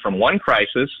moved on from one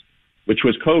crisis, which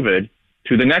was COVID,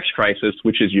 to the next crisis,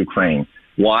 which is Ukraine.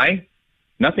 Why?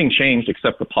 Nothing changed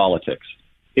except the politics.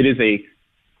 It is a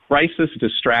crisis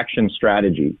distraction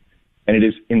strategy, and it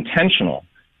is intentional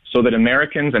so that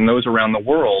Americans and those around the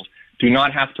world do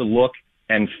not have to look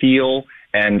and feel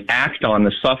and act on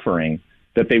the suffering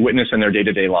that they witness in their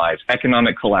day-to-day lives.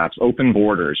 Economic collapse, open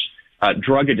borders,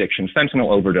 drug addiction, fentanyl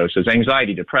overdoses,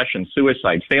 anxiety, depression,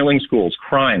 suicide, failing schools,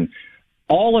 crime.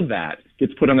 All of that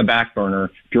gets put on the back burner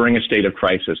during a state of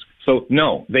crisis. So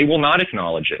no, they will not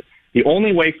acknowledge it. The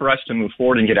only way for us to move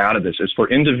forward and get out of this is for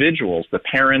individuals, the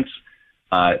parents,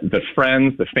 the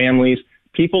friends, the families,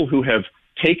 people who have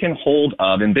taken hold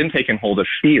of and been taken hold of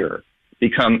fear,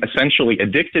 become essentially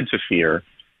addicted to fear,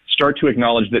 start to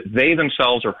acknowledge that they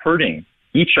themselves are hurting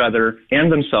each other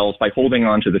and themselves by holding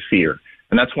on to the fear.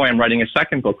 And that's why I'm writing a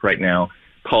second book right now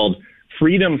called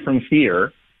Freedom from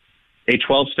Fear, a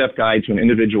 12-step guide to an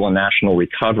individual and national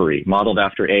recovery, modeled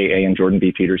after AA and Jordan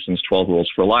B. Peterson's 12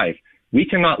 Rules for Life. We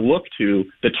cannot look to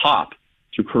the top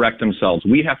to correct themselves.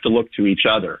 We have to look to each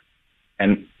other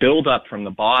and build up from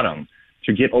the bottom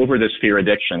to get over this fear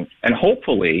addiction and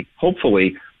hopefully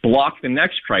block the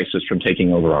next crisis from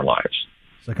taking over our lives.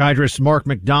 Psychiatrist Mark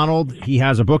McDonald, he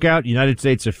has a book out, United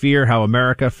States of Fear, How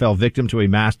America Fell Victim to a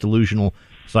Mass Delusional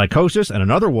Psychosis, and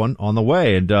another one on the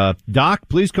way. And Doc,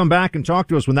 please come back and talk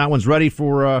to us when that one's ready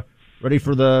for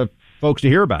the folks to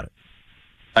hear about it.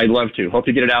 I'd love to. Hope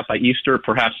to get it out by Easter,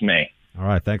 perhaps May. All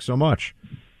right, thanks so much.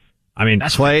 I mean,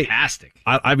 that's Clay, fantastic.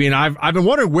 I mean, I've been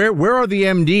wondering where are the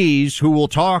MDs who will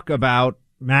talk about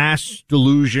mass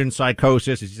delusion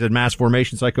psychosis? As you said, mass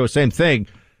formation psychosis, same thing.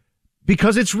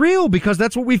 Because it's real, because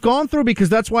that's what we've gone through, because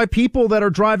that's why people that are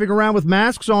driving around with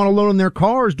masks on alone in their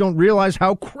cars don't realize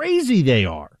how crazy they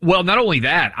are. Well, not only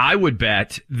that, I would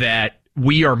bet that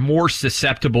we are more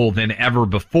susceptible than ever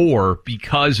before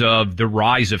because of the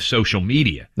rise of social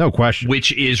media. No question.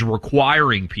 Which is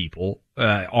requiring people,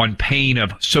 on pain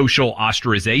of social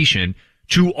ostracization,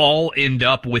 to all end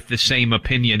up with the same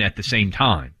opinion at the same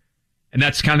time. And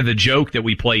that's kind of the joke that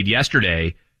we played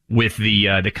yesterday with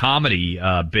the comedy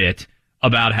bit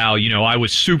about how, I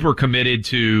was super committed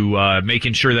to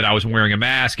making sure that I was wearing a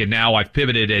mask, and now I've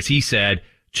pivoted, as he said,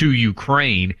 to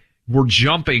Ukraine. We're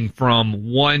jumping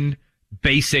from one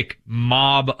basic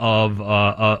mob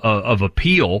of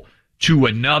appeal to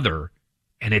another,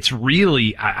 and it's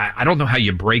really I don't know how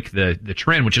you break the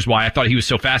trend, which is why I thought he was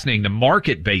so fascinating. The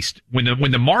market based when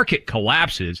the market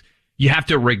collapses, you have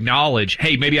to acknowledge,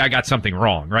 hey, maybe I got something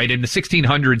wrong, right? In the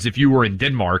 1600s, if you were in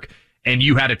Denmark and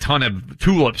you had a ton of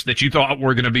tulips that you thought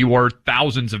were going to be worth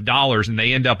thousands of dollars and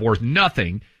they end up worth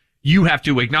nothing, you have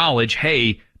to acknowledge,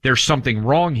 hey, there's something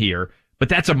wrong here. But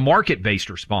that's a market-based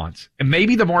response. And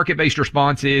maybe the market-based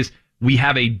response is we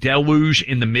have a deluge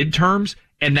in the midterms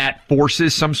and that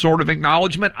forces some sort of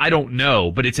acknowledgement. I don't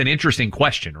know, but it's an interesting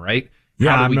question, right?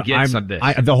 Yeah, how do we get some of this?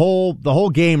 The whole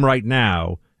game right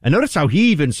now. And notice how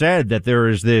he even said that there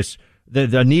is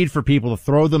the need for people to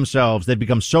throw themselves. They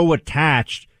become so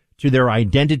attached to their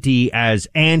identity as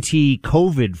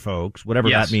anti-COVID folks, whatever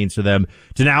that means to them,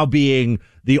 to now being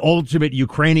the ultimate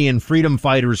Ukrainian freedom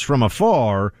fighters from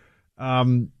afar.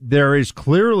 There is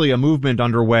clearly a movement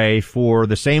underway for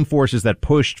the same forces that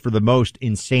pushed for the most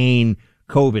insane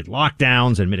COVID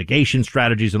lockdowns and mitigation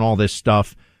strategies and all this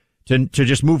stuff to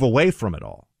just move away from it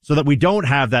all, so that we don't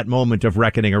have that moment of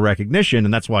reckoning or recognition.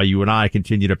 And that's why you and I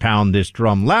continue to pound this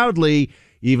drum loudly,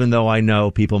 even though I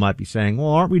know people might be saying, well,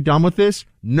 aren't we done with this?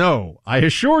 No, I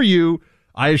assure you,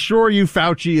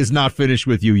 Fauci is not finished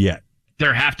with you yet.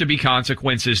 There have to be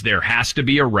consequences. There has to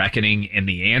be a reckoning. And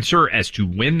the answer as to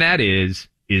when that is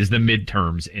the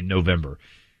midterms in November.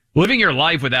 Living your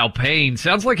life without pain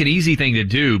sounds like an easy thing to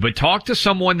do, but talk to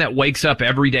someone that wakes up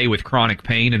every day with chronic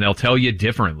pain and they'll tell you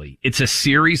differently. It's a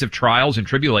series of trials and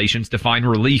tribulations to find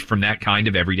relief from that kind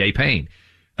of everyday pain.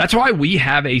 That's why we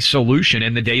have a solution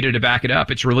and the data to back it up.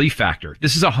 It's Relief Factor.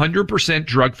 This is a 100%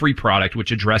 drug-free product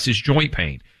which addresses joint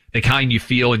pain, the kind you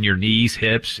feel in your knees,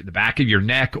 hips, the back of your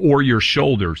neck, or your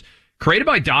shoulders. Created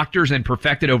by doctors and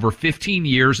perfected over 15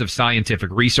 years of scientific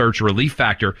research, Relief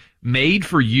Factor made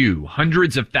for you.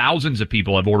 Hundreds of thousands of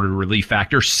people have ordered Relief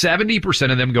Factor.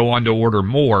 70% of them go on to order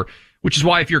more, which is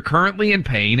why if you're currently in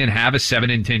pain and have a 7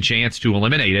 in 10 chance to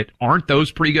eliminate it, aren't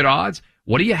those pretty good odds?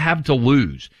 What do you have to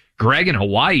lose? Greg in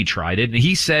Hawaii tried it, and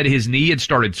he said his knee had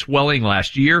started swelling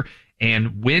last year,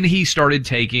 And when he started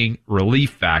taking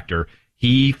Relief Factor,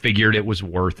 he figured it was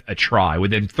worth a try.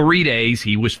 Within 3 days,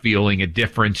 he was feeling a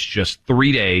difference, just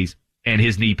 3 days, and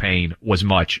his knee pain was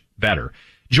much better.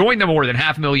 Join the more than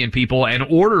 500,000 people and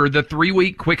order the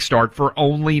 3-week quick start for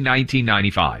only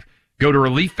 $19.95. Go to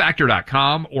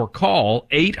relieffactor.com or call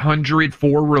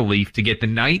 800-4RELIEF to get the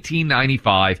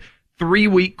 $19.95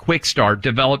 3-week quick start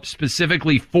developed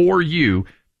specifically for you.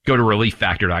 Go to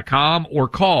relieffactor.com or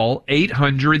call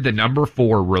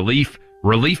 800-4RELIEF.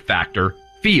 Relief Factor.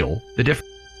 Feel the difference.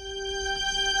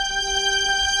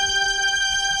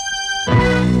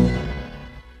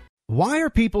 Why are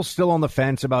people still on the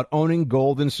fence about owning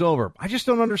gold and silver? I just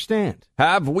don't understand.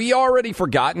 Have we already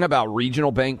forgotten about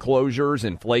regional bank closures,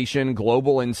 inflation,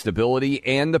 global instability,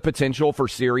 and the potential for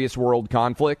serious world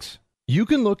conflicts? You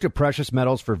can look to precious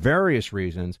metals for various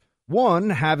reasons.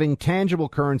 1, having tangible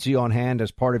currency on hand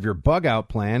as part of your bug-out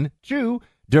plan. 2,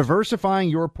 diversifying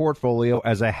your portfolio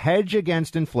as a hedge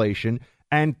against inflation.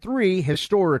 And 3,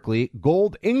 historically,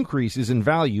 gold increases in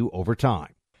value over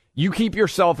time. You keep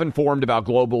yourself informed about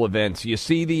global events. You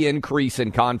see the increase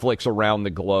in conflicts around the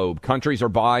globe. Countries are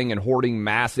buying and hoarding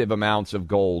massive amounts of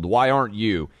gold. Why aren't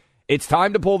you? It's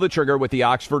time to pull the trigger with the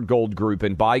Oxford Gold Group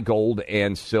and buy gold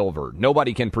and silver.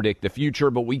 Nobody can predict the future,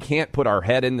 but we can't put our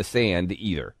head in the sand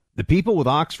either. The people with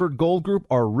Oxford Gold Group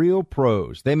are real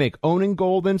pros. They make owning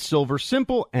gold and silver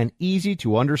simple and easy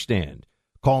to understand.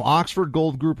 Call Oxford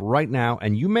Gold Group right now,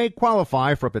 and you may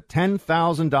qualify for up to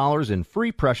 $10,000 in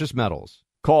free precious metals.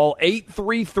 Call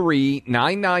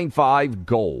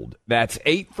 833-995-GOLD. That's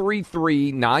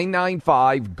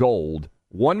 833-995-GOLD.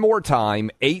 One more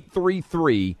time,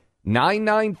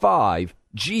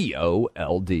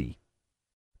 833-995-GOLD.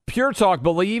 Pure Talk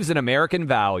believes in American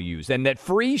values and that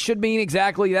free should mean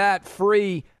exactly that,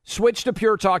 free. Switch to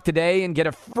Pure Talk today and get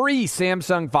a free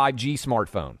Samsung 5G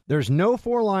smartphone. There's no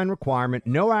 4-line requirement,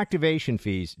 no activation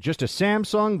fees, just a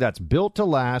Samsung that's built to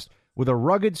last with a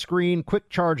rugged screen,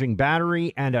 quick-charging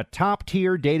battery, and a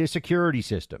top-tier data security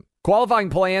system. Qualifying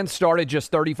plans start at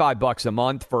just $35 a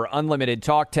month for unlimited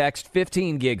talk, text,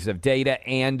 15 gigs of data,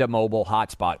 and a mobile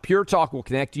hotspot. Pure Talk will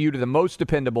connect you to the most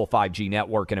dependable 5G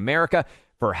network in America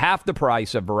for half the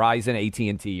price of Verizon,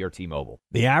 AT&T, or T-Mobile.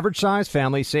 The average-size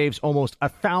family saves almost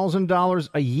 $1,000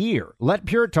 a year. Let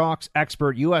Pure Talk's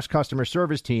expert U.S. customer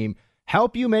service team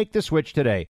help you make the switch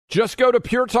today. Just go to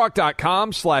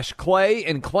puretalk.com/clay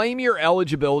and claim your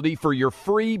eligibility for your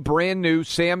free brand new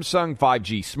Samsung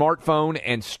 5G smartphone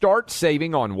and start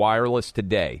saving on wireless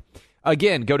today.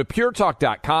 Again, go to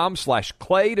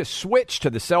puretalk.com/clay to switch to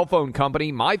the cell phone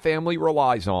company my family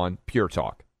relies on, Pure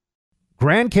Talk.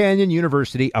 Grand Canyon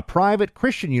University, a private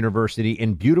Christian university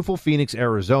in beautiful Phoenix,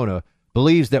 Arizona,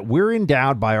 believes that we're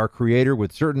endowed by our Creator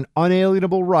with certain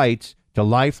unalienable rights to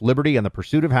life, liberty, and the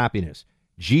pursuit of happiness.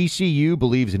 GCU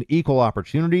believes in equal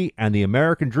opportunity, and the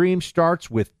American dream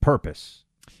starts with purpose.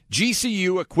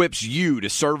 GCU equips you to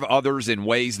serve others in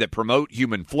ways that promote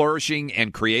human flourishing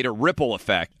and create a ripple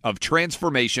effect of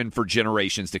transformation for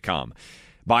generations to come.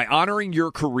 By honoring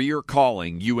your career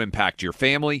calling, you impact your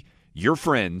family, your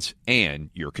friends, and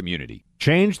your community.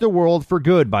 Change the world for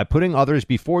good by putting others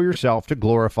before yourself to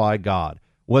glorify God.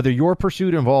 Whether your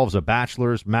pursuit involves a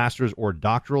bachelor's, master's, or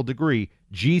doctoral degree,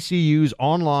 GCU's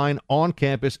online,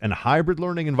 on-campus, and hybrid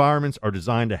learning environments are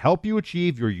designed to help you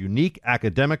achieve your unique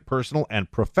academic, personal,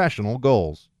 and professional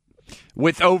goals.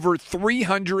 With over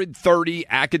 330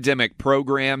 academic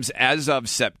programs as of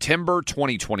September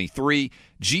 2023,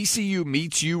 GCU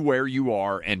meets you where you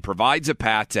are and provides a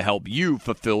path to help you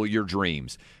fulfill your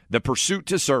dreams. The pursuit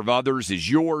to serve others is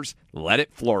yours. Let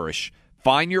it flourish.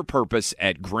 Find your purpose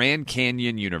at Grand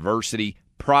Canyon University,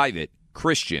 private,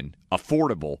 Christian,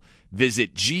 affordable.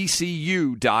 Visit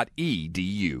gcu.edu.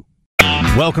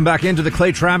 Welcome back into the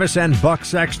Clay Travis and Buck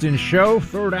Sexton Show.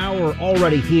 Third hour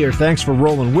already here. Thanks for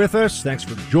rolling with us. Thanks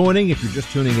for joining if you're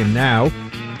just tuning in now.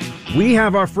 We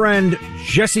have our friend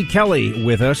Jesse Kelly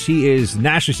with us. He is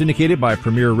nationally syndicated by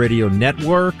Premier Radio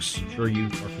Networks. I'm sure you are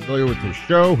familiar with his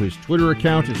show. His Twitter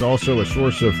account is also a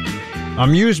source of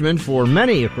amusement for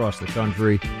many across the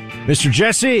country. Mr.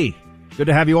 Jesse, good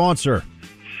to have you on, sir.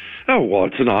 Oh, well,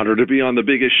 it's an honor to be on the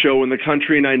biggest show in the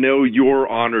country, and I know you're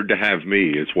honored to have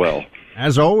me as well.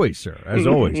 As always, sir, as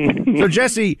always. So,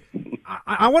 Jesse,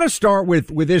 I want to start with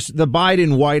this, the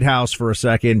Biden White House for a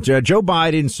second. Joe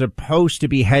Biden's supposed to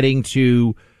be heading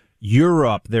to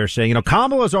Europe, they're saying.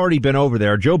 Kamala's already been over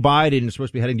there. Joe Biden is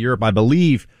supposed to be heading to Europe, I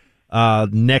believe,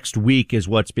 next week is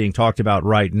what's being talked about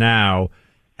right now,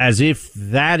 as if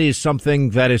that is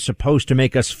something that is supposed to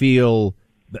make us feel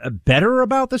better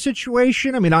about the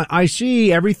situation. I mean, I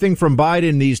see everything from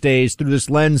Biden these days through this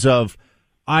lens of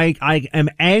I am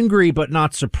angry but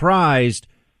not surprised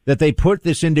that they put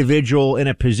this individual in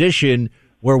a position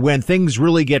where when things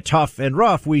really get tough and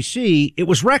rough, we see it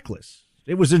was reckless.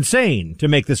 It was insane to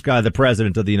make this guy the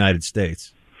president of the United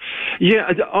States.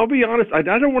 Yeah, I'll be honest. I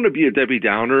don't want to be a Debbie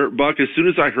Downer, Buck. As soon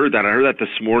as I heard that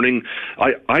this morning,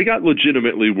 I got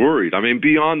legitimately worried. I mean,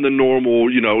 beyond the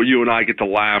normal, you and I get to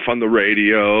laugh on the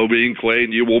radio, being Clay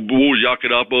and you will yuck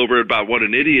it up over about what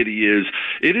an idiot he is.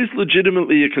 It is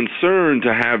legitimately a concern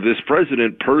to have this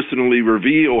president personally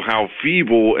reveal how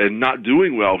feeble and not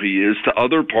doing well he is to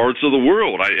other parts of the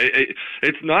world.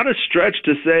 It's not a stretch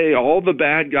to say all the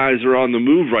bad guys are on the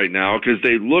move right now because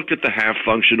they look at the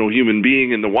half-functional human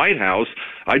being in the White House.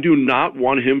 I do not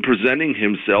want him presenting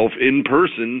himself in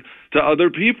person to other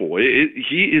people.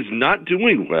 He is not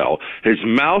doing well. His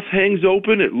mouth hangs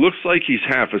open. It looks like he's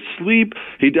half asleep.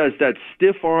 He does that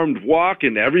stiff-armed walk,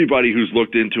 and everybody who's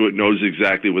looked into it knows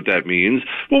exactly what that means.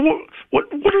 Well, what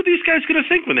are these guys going to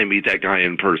think when they meet that guy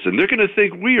in person? They're going to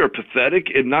think we are pathetic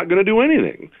and not going to do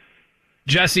anything.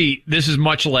 Jesse, this is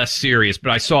much less serious,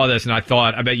 but I saw this and I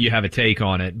thought, I bet you have a take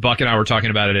on it. Buck and I were talking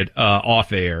about it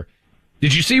off air.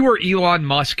 Did you see where Elon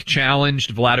Musk challenged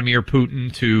Vladimir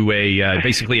Putin to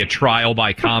basically a trial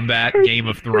by combat, Game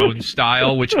of Thrones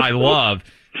style, which I love?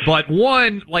 But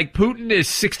one, like Putin is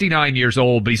 69 years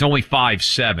old, but he's only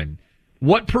 5'7".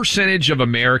 What percentage of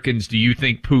Americans do you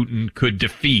think Putin could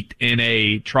defeat in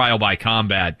a trial by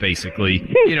combat, basically,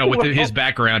 with his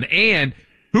background? And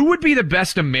who would be the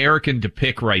best American to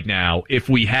pick right now if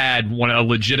we had a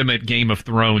legitimate Game of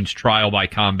Thrones trial by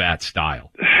combat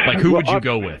style? Like, who would you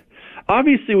go with?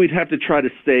 Obviously, we'd have to try to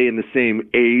stay in the same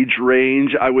age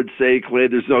range, I would say, Clay.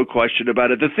 There's no question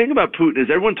about it. The thing about Putin is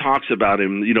everyone talks about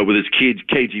him, with his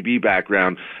KGB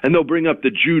background, and they'll bring up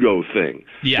the judo thing.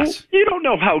 Yes. Well, you don't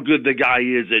know how good the guy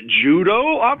is at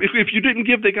judo. Obviously, if you didn't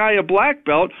give the guy a black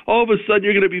belt, all of a sudden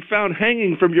you're going to be found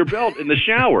hanging from your belt in the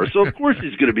shower. So, of course,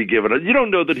 he's going to be given it. You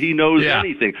don't know that he knows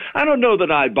anything. I don't know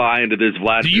that I buy into this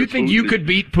Vladimir Do you think Putin. You could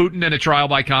beat Putin in a trial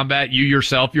by combat? You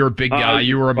yourself, you're a big guy,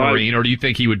 you were a Marine, or do you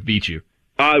think he would beat you?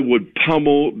 I would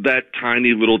pummel that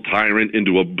tiny little tyrant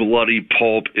into a bloody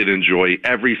pulp and enjoy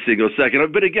every single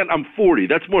second. But again, I'm 40.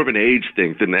 That's more of an age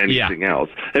thing than anything else.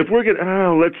 If we're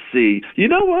let's see. You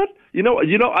know what?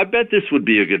 I bet this would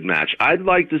be a good match. I'd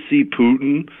like to see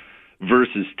Putin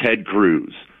versus Ted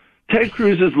Cruz. Ted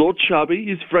Cruz is a little chubby.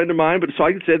 He's a friend of mine, but so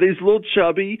I can say that he's a little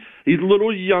chubby. He's a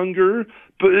little younger,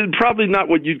 but probably not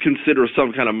what you'd consider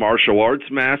some kind of martial arts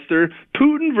master.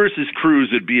 Putin versus Cruz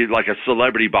would be like a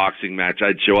celebrity boxing match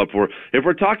I'd show up for. If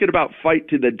we're talking about fight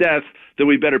to the death, then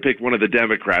we better pick one of the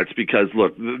Democrats because,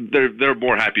 look, they're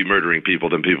more happy murdering people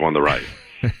than people on the right.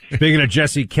 Speaking of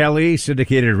Jesse Kelly,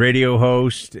 syndicated radio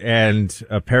host and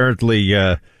apparently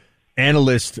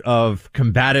analyst of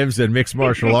combatives and mixed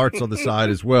martial arts on the side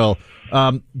as well.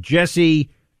 Jesse,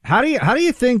 how do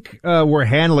you think we're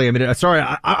handling? I mean, sorry,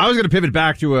 I was going to pivot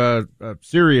back to a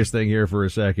serious thing here for a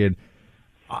second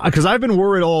because I've been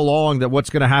worried all along that what's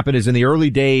going to happen is in the early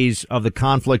days of the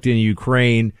conflict in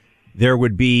Ukraine, there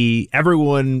would be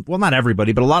everyone, well, not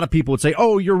everybody, but a lot of people would say,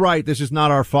 oh, you're right, this is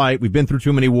not our fight. We've been through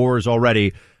too many wars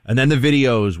already. And then the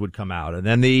videos would come out, and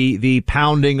then the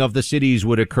pounding of the cities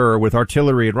would occur with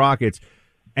artillery and rockets.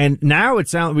 And now it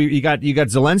sounds you got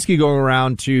Zelensky going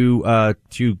around to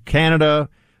Canada,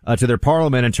 to their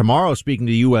parliament, and tomorrow speaking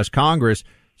to U.S. Congress,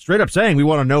 straight up saying we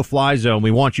want a no-fly zone. We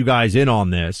want you guys in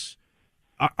on this.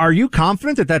 Are you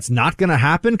confident that that's not going to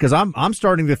happen? Because I'm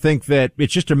starting to think that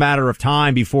it's just a matter of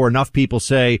time before enough people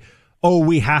say, oh,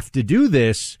 we have to do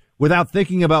this, without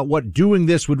thinking about what doing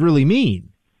this would really mean.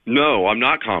 No, I'm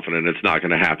not confident it's not going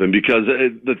to happen because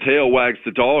the tail wags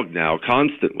the dog now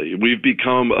constantly. We've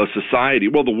become a society,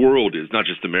 well, the world is, not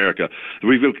just America.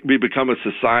 We've become a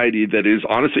society that is,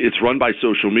 honestly, it's run by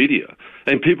social media.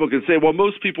 And people can say, well,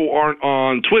 most people aren't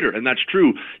on Twitter, and that's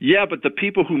true. Yeah, but the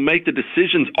people who make the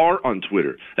decisions are on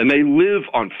Twitter, and they live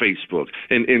on Facebook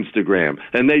and Instagram,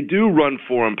 and they do run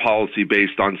foreign policy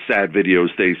based on sad videos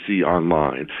they see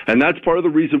online. And that's part of the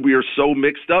reason we are so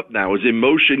mixed up now, is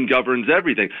emotion governs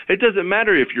everything. It doesn't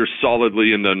matter if you're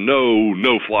solidly in the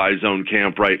no-fly zone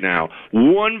camp right now.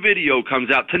 One video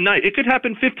comes out tonight. It could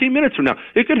happen 15 minutes from now.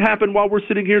 It could happen while we're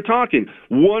sitting here talking.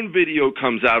 One video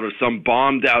comes out of some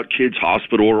bombed-out kid's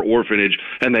hospital or orphanage,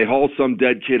 and they haul some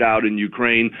dead kid out in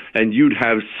Ukraine, and you'd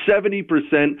have 70%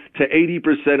 to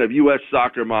 80% of U.S.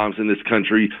 soccer moms in this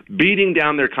country beating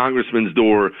down their congressman's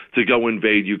door to go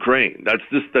invade Ukraine. That's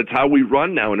how we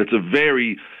run now, and it's a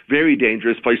very, very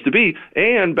dangerous place to be.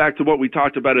 And back to what we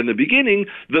talked about in the beginning,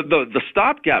 the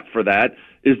stopgap for that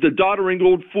is the doddering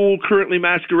old fool currently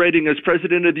masquerading as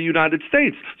president of the United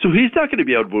States. So he's not going to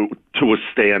be able to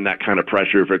withstand that kind of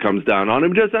pressure if it comes down on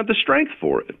him. He doesn't have the strength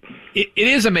for it. It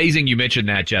is amazing you mentioned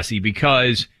that, Jesse,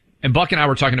 because, and Buck and I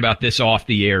were talking about this off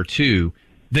the air too,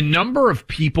 the number of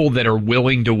people that are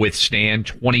willing to withstand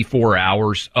 24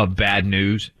 hours of bad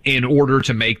news in order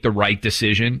to make the right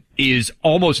decision is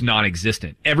almost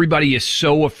non-existent. Everybody is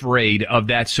so afraid of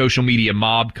that social media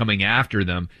mob coming after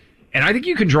them. And I think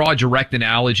you can draw a direct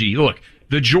analogy. Look,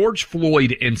 the George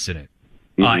Floyd incident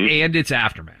and its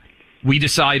aftermath. We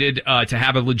decided to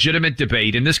have a legitimate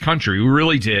debate in this country. We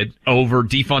really did, over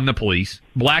defund the police.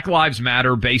 Black Lives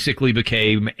Matter basically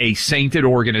became a sainted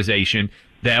organization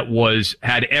that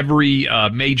had every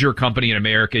major company in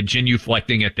America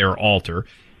genuflecting at their altar.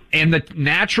 And the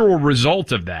natural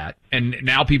result of that, and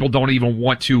now people don't even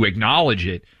want to acknowledge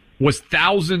it, was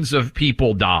thousands of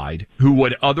people died who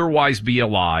would otherwise be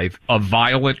alive of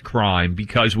violent crime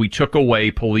because we took away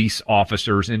police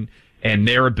officers and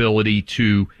their ability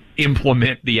to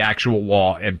implement the actual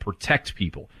law and protect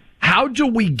people. How do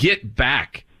we get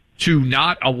back to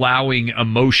not allowing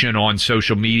emotion on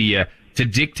social media to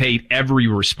dictate every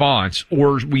response?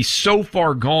 Or are we so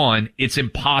far gone, it's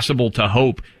impossible to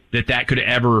hope that could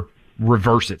ever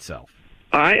reverse itself?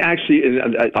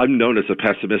 I'm known as a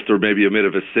pessimist or maybe a bit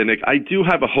of a cynic. I do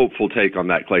have a hopeful take on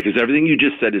that, Clay, because everything you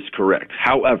just said is correct.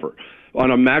 However,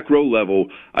 on a macro level,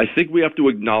 I think we have to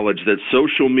acknowledge that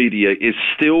social media is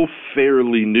still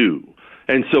fairly new.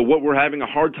 And so what we're having a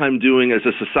hard time doing as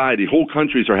a society, whole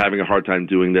countries are having a hard time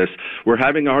doing this. We're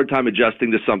having a hard time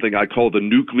adjusting to something I call the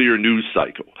nuclear news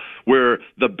cycle, where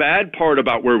the bad part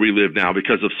about where we live now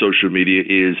because of social media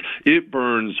is it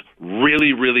burns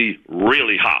really, really,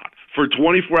 really hot for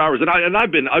 24 hours. And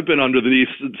I've been underneath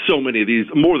so many of these,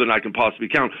 more than I can possibly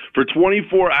count. For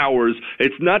 24 hours,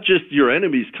 it's not just your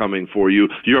enemies coming for you.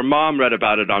 Your mom read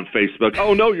about it on Facebook.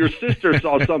 Oh no, your sister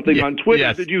saw something on Twitter.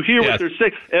 Yes. Did you hear what they're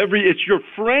saying? It's your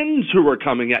friends who are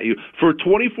coming at you. For a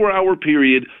 24-hour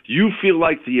period, you feel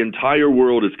like the entire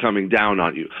world is coming down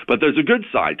on you. But there's a good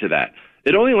side to that.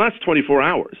 It only lasts 24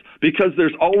 hours because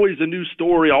there's always a new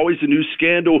story, always a new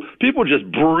scandal. People just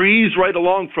breeze right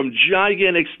along from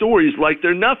gigantic stories like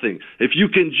they're nothing. If you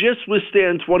can just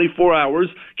withstand 24 hours,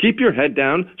 keep your head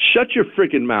down, shut your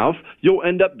freaking mouth, you'll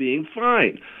end up being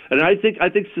fine. And I think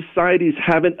societies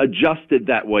haven't adjusted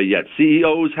that way yet.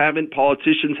 CEOs haven't,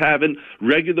 politicians haven't,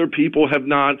 regular people have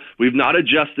not. We've not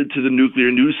adjusted to the nuclear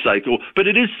news cycle, but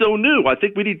it is so new. I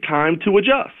think we need time to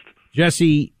adjust.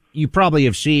 Jesse, you probably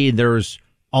have seen there's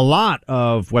a lot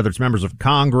of, whether it's members of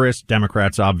Congress,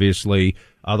 Democrats, obviously,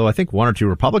 although I think one or two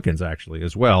Republicans actually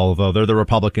as well, although they're the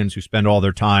Republicans who spend all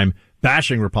their time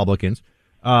bashing Republicans,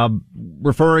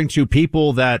 referring to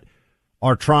people that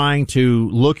are trying to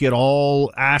look at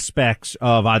all aspects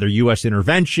of either U.S.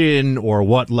 intervention or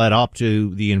what led up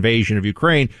to the invasion of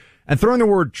Ukraine and throwing the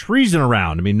word treason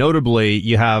around. I mean, notably,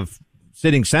 you have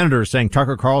sitting senators saying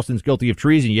Tucker Carlson's guilty of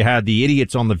treason. You had the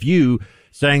idiots on The View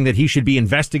saying that he should be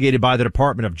investigated by the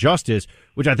Department of Justice,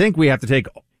 which I think we have to take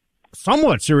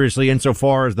somewhat seriously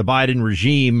insofar as the Biden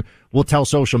regime will tell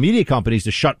social media companies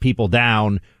to shut people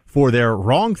down for their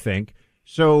wrongthink.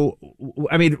 So,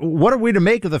 I mean, what are we to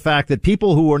make of the fact that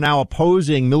people who are now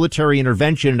opposing military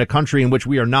intervention in a country in which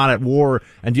we are not at war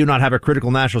and do not have a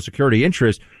critical national security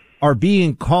interest are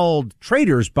being called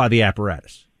traitors by the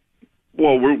apparatus?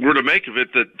 Well, we're to make of it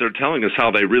that they're telling us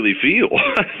how they really feel.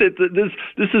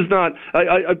 This is not.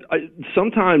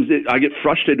 Sometimes I get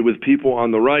frustrated with people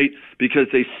on the right because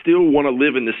they still want to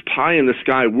live in this pie in the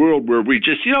sky world where we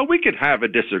just, we could have a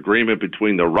disagreement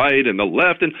between the right and the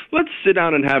left and let's sit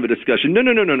down and have a discussion.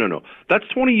 No. That's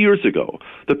 20 years ago.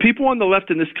 The people on the left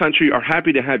in this country are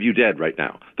happy to have you dead right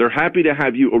now. They're happy to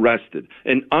have you arrested.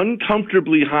 An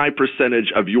uncomfortably high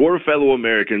percentage of your fellow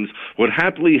Americans would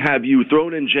happily have you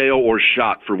thrown in jail or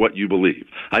shot for what you believe.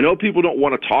 I know people don't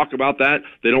want to talk about that.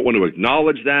 They don't want to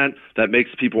acknowledge that. That makes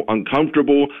people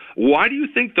uncomfortable. Why do you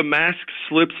think the mask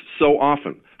slips so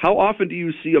often? How often do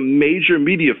you see a major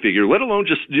media figure, let alone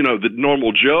just, the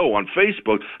normal Joe on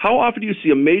Facebook, how often do you see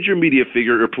a major media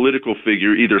figure or political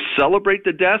figure either celebrate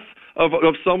the death of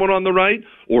someone on the right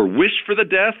or wish for the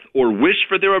death or wish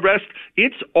for their arrest?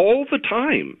 It's all the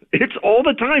time. It's all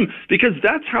the time because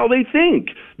that's how they think.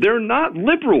 They're not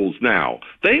liberals now.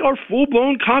 They are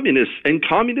full-blown communists, and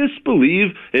communists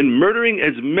believe in murdering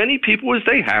as many people as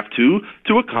they have to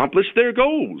accomplish their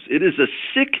goals. It is a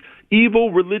sick,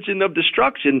 evil religion of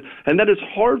destruction, and that is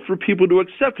hard for people to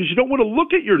accept because you don't want to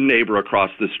look at your neighbor across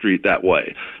the street that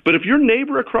way. But if your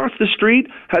neighbor across the street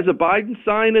has a Biden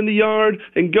sign in the yard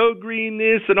and go green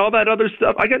this and all that other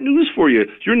stuff, I got news for you.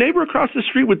 Your neighbor across the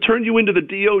street would turn you into the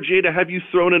DOJ to have you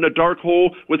thrown in a dark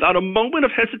hole without a moment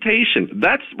of hesitation.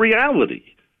 That's reality.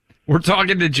 We're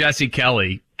talking to Jesse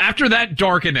Kelly. After that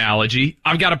dark analogy,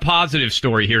 I've got a positive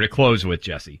story here to close with,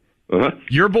 Jesse.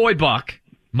 Your boy Buck,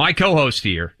 my co-host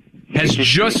here, has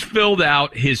just filled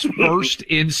out his first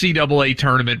NCAA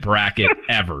tournament bracket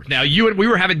ever. Now, we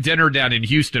were having dinner down in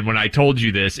Houston when I told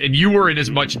you this, and you were in as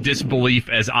much disbelief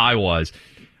as I was.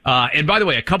 And by the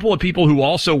way, a couple of people who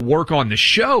also work on the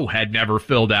show had never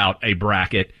filled out a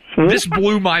bracket. This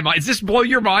blew my mind. Does this blow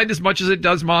your mind as much as it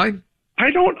does mine? I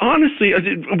don't honestly.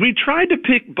 We tried to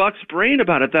pick Buck's brain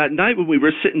about it that night when we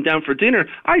were sitting down for dinner.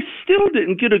 I still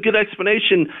didn't get a good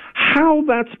explanation how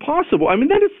that's possible. I mean,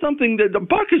 that is something that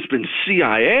Buck has been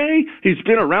CIA. He's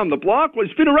been around the block.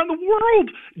 He's been around the world.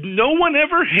 No one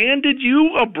ever handed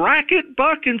you a bracket,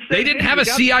 Buck, and said they didn't have a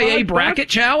CIA bracket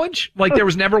challenge. Like there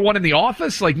was never one in the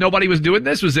office. Like nobody was doing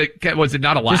this. Was it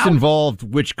not allowed? Just involved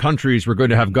which countries were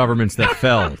going to have governments that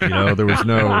fell. You know, there was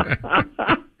no.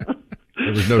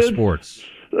 There was no sports.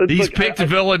 He's picked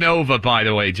Villanova, by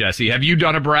the way, Jesse. Have you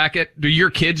done a bracket? Do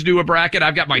your kids do a bracket?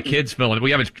 I've got my kids filling it.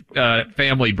 We have a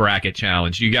family bracket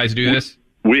challenge. Do you guys do this?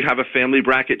 We have a family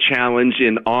bracket challenge,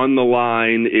 and on the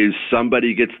line is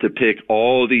somebody gets to pick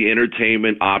all the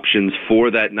entertainment options for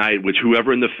that night, which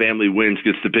whoever in the family wins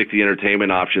gets to pick the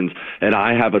entertainment options. And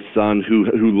I have a son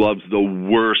who loves the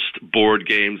worst board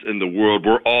games in the world.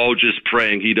 We're all just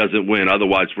praying he doesn't win.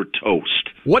 Otherwise, we're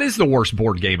toast. What is the worst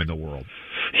board game in the world?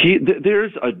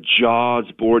 There's a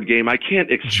Jaws board game. I can't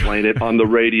explain it on the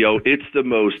radio. It's the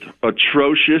most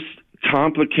atrocious,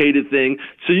 complicated thing.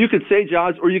 So you could say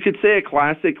Jaws, or you could say a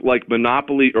classic like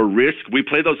Monopoly or Risk. We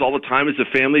play those all the time as a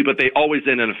family, but they always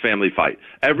end in a family fight.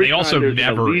 They also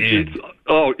never end.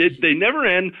 They never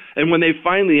end, and when they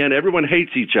finally end, everyone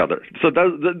hates each other. So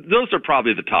those are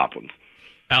probably the top ones.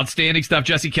 Outstanding stuff.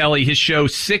 Jesse Kelly, his show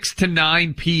 6 to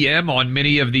 9 p.m. on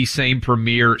many of these same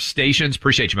premier stations.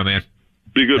 Appreciate you, my man.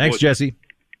 Be good. Thanks, Jesse.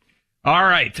 All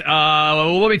right.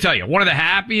 Let me tell you, one of the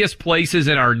happiest places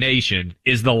in our nation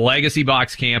is the Legacy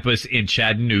Box campus in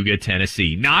Chattanooga,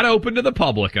 Tennessee. Not open to the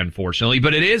public, unfortunately,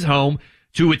 but it is home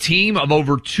to a team of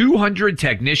over 200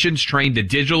 technicians trained to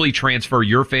digitally transfer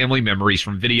your family memories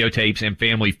from videotapes and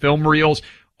family film reels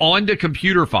onto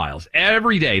computer files.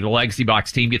 Every day, the Legacy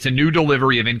Box team gets a new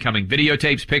delivery of incoming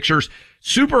videotapes, pictures,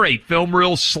 Super 8 film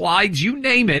reels, slides, you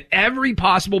name it. Every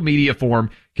possible media form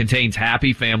contains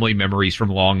happy family memories from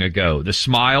long ago. The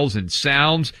smiles and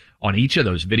sounds on each of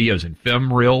those videos and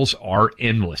film reels are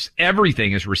endless.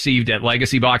 Everything is received at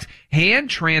Legacy Box, hand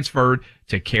transferred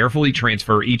to carefully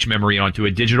transfer each memory onto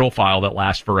a digital file that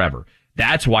lasts forever.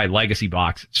 That's why Legacy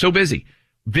Box is so busy.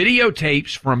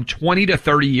 Videotapes from 20 to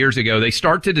 30 years ago, they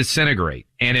start to disintegrate.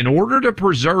 And in order to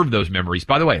preserve those memories,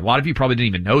 by the way, a lot of you probably didn't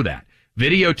even know that,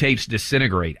 videotapes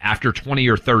disintegrate after 20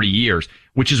 or 30 years,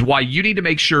 which is why you need to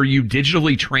make sure you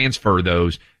digitally transfer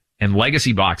those. And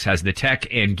Legacy Box has the tech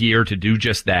and gear to do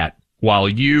just that, while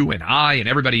you and I and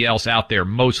everybody else out there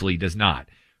mostly does not.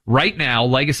 Right now,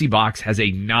 Legacy Box has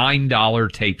a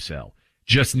 $9 tape sale.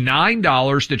 Just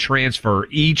 $9 to transfer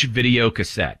each video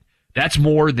cassette. That's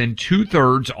more than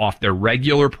 2/3 off their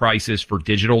regular prices for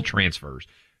digital transfers.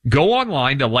 Go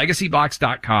online to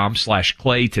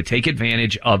legacybox.com/clay to take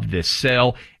advantage of this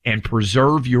sale and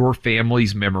preserve your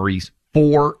family's memories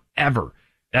forever.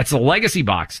 That's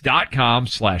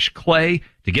legacybox.com/clay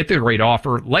to get the great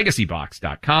offer.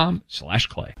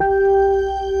 Legacybox.com/clay.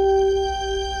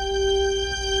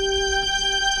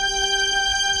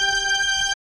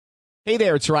 Hey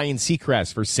there, it's Ryan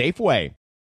Seacrest for Safeway.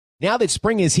 Now that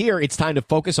spring is here, it's time to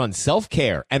focus on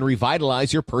self-care and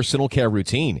revitalize your personal care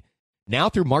routine. Now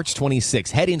through March 26,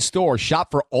 head in store,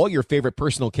 shop for all your favorite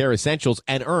personal care essentials,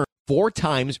 and earn 4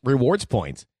 times rewards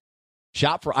points.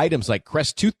 Shop for items like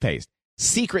Crest toothpaste,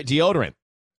 Secret deodorant,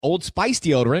 Old Spice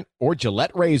deodorant, or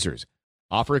Gillette razors.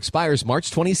 Offer expires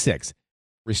March 26.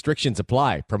 Restrictions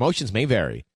apply. Promotions may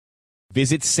vary.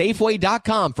 Visit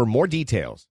Safeway.com for more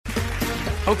details.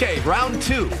 Okay, round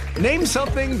 2. Name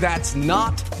something that's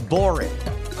not boring.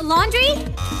 A laundry?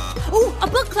 Ooh, a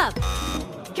book club.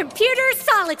 Computer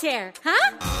solitaire,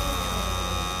 huh?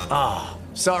 Ah,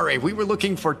 sorry, we were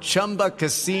looking for Chumba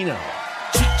Casino.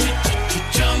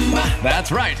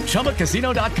 That's right,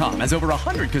 ChumbaCasino.com has over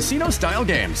 100 casino-style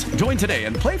games. Join today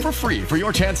and play for free for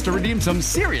your chance to redeem some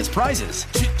serious prizes.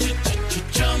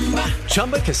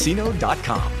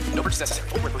 ChumbaCasino.com. No purchase necessary.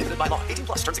 Void where prohibited by law.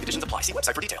 18+ terms and conditions apply. See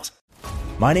website for details.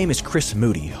 My name is Chris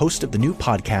Moody, host of the new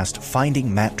podcast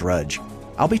Finding Matt Drudge.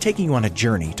 I'll be taking you on a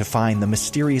journey to find the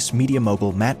mysterious media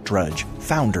mogul Matt Drudge,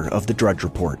 founder of The Drudge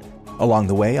Report. Along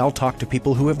the way, I'll talk to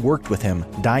people who have worked with him,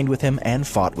 dined with him, and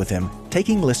fought with him,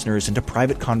 taking listeners into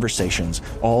private conversations,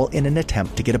 all in an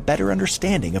attempt to get a better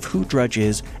understanding of who Drudge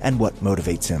is and what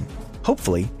motivates him.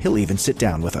 Hopefully, he'll even sit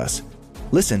down with us.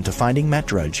 Listen to Finding Matt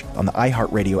Drudge on the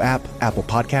iHeartRadio app, Apple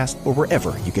Podcast, or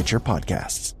wherever you get your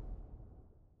podcasts.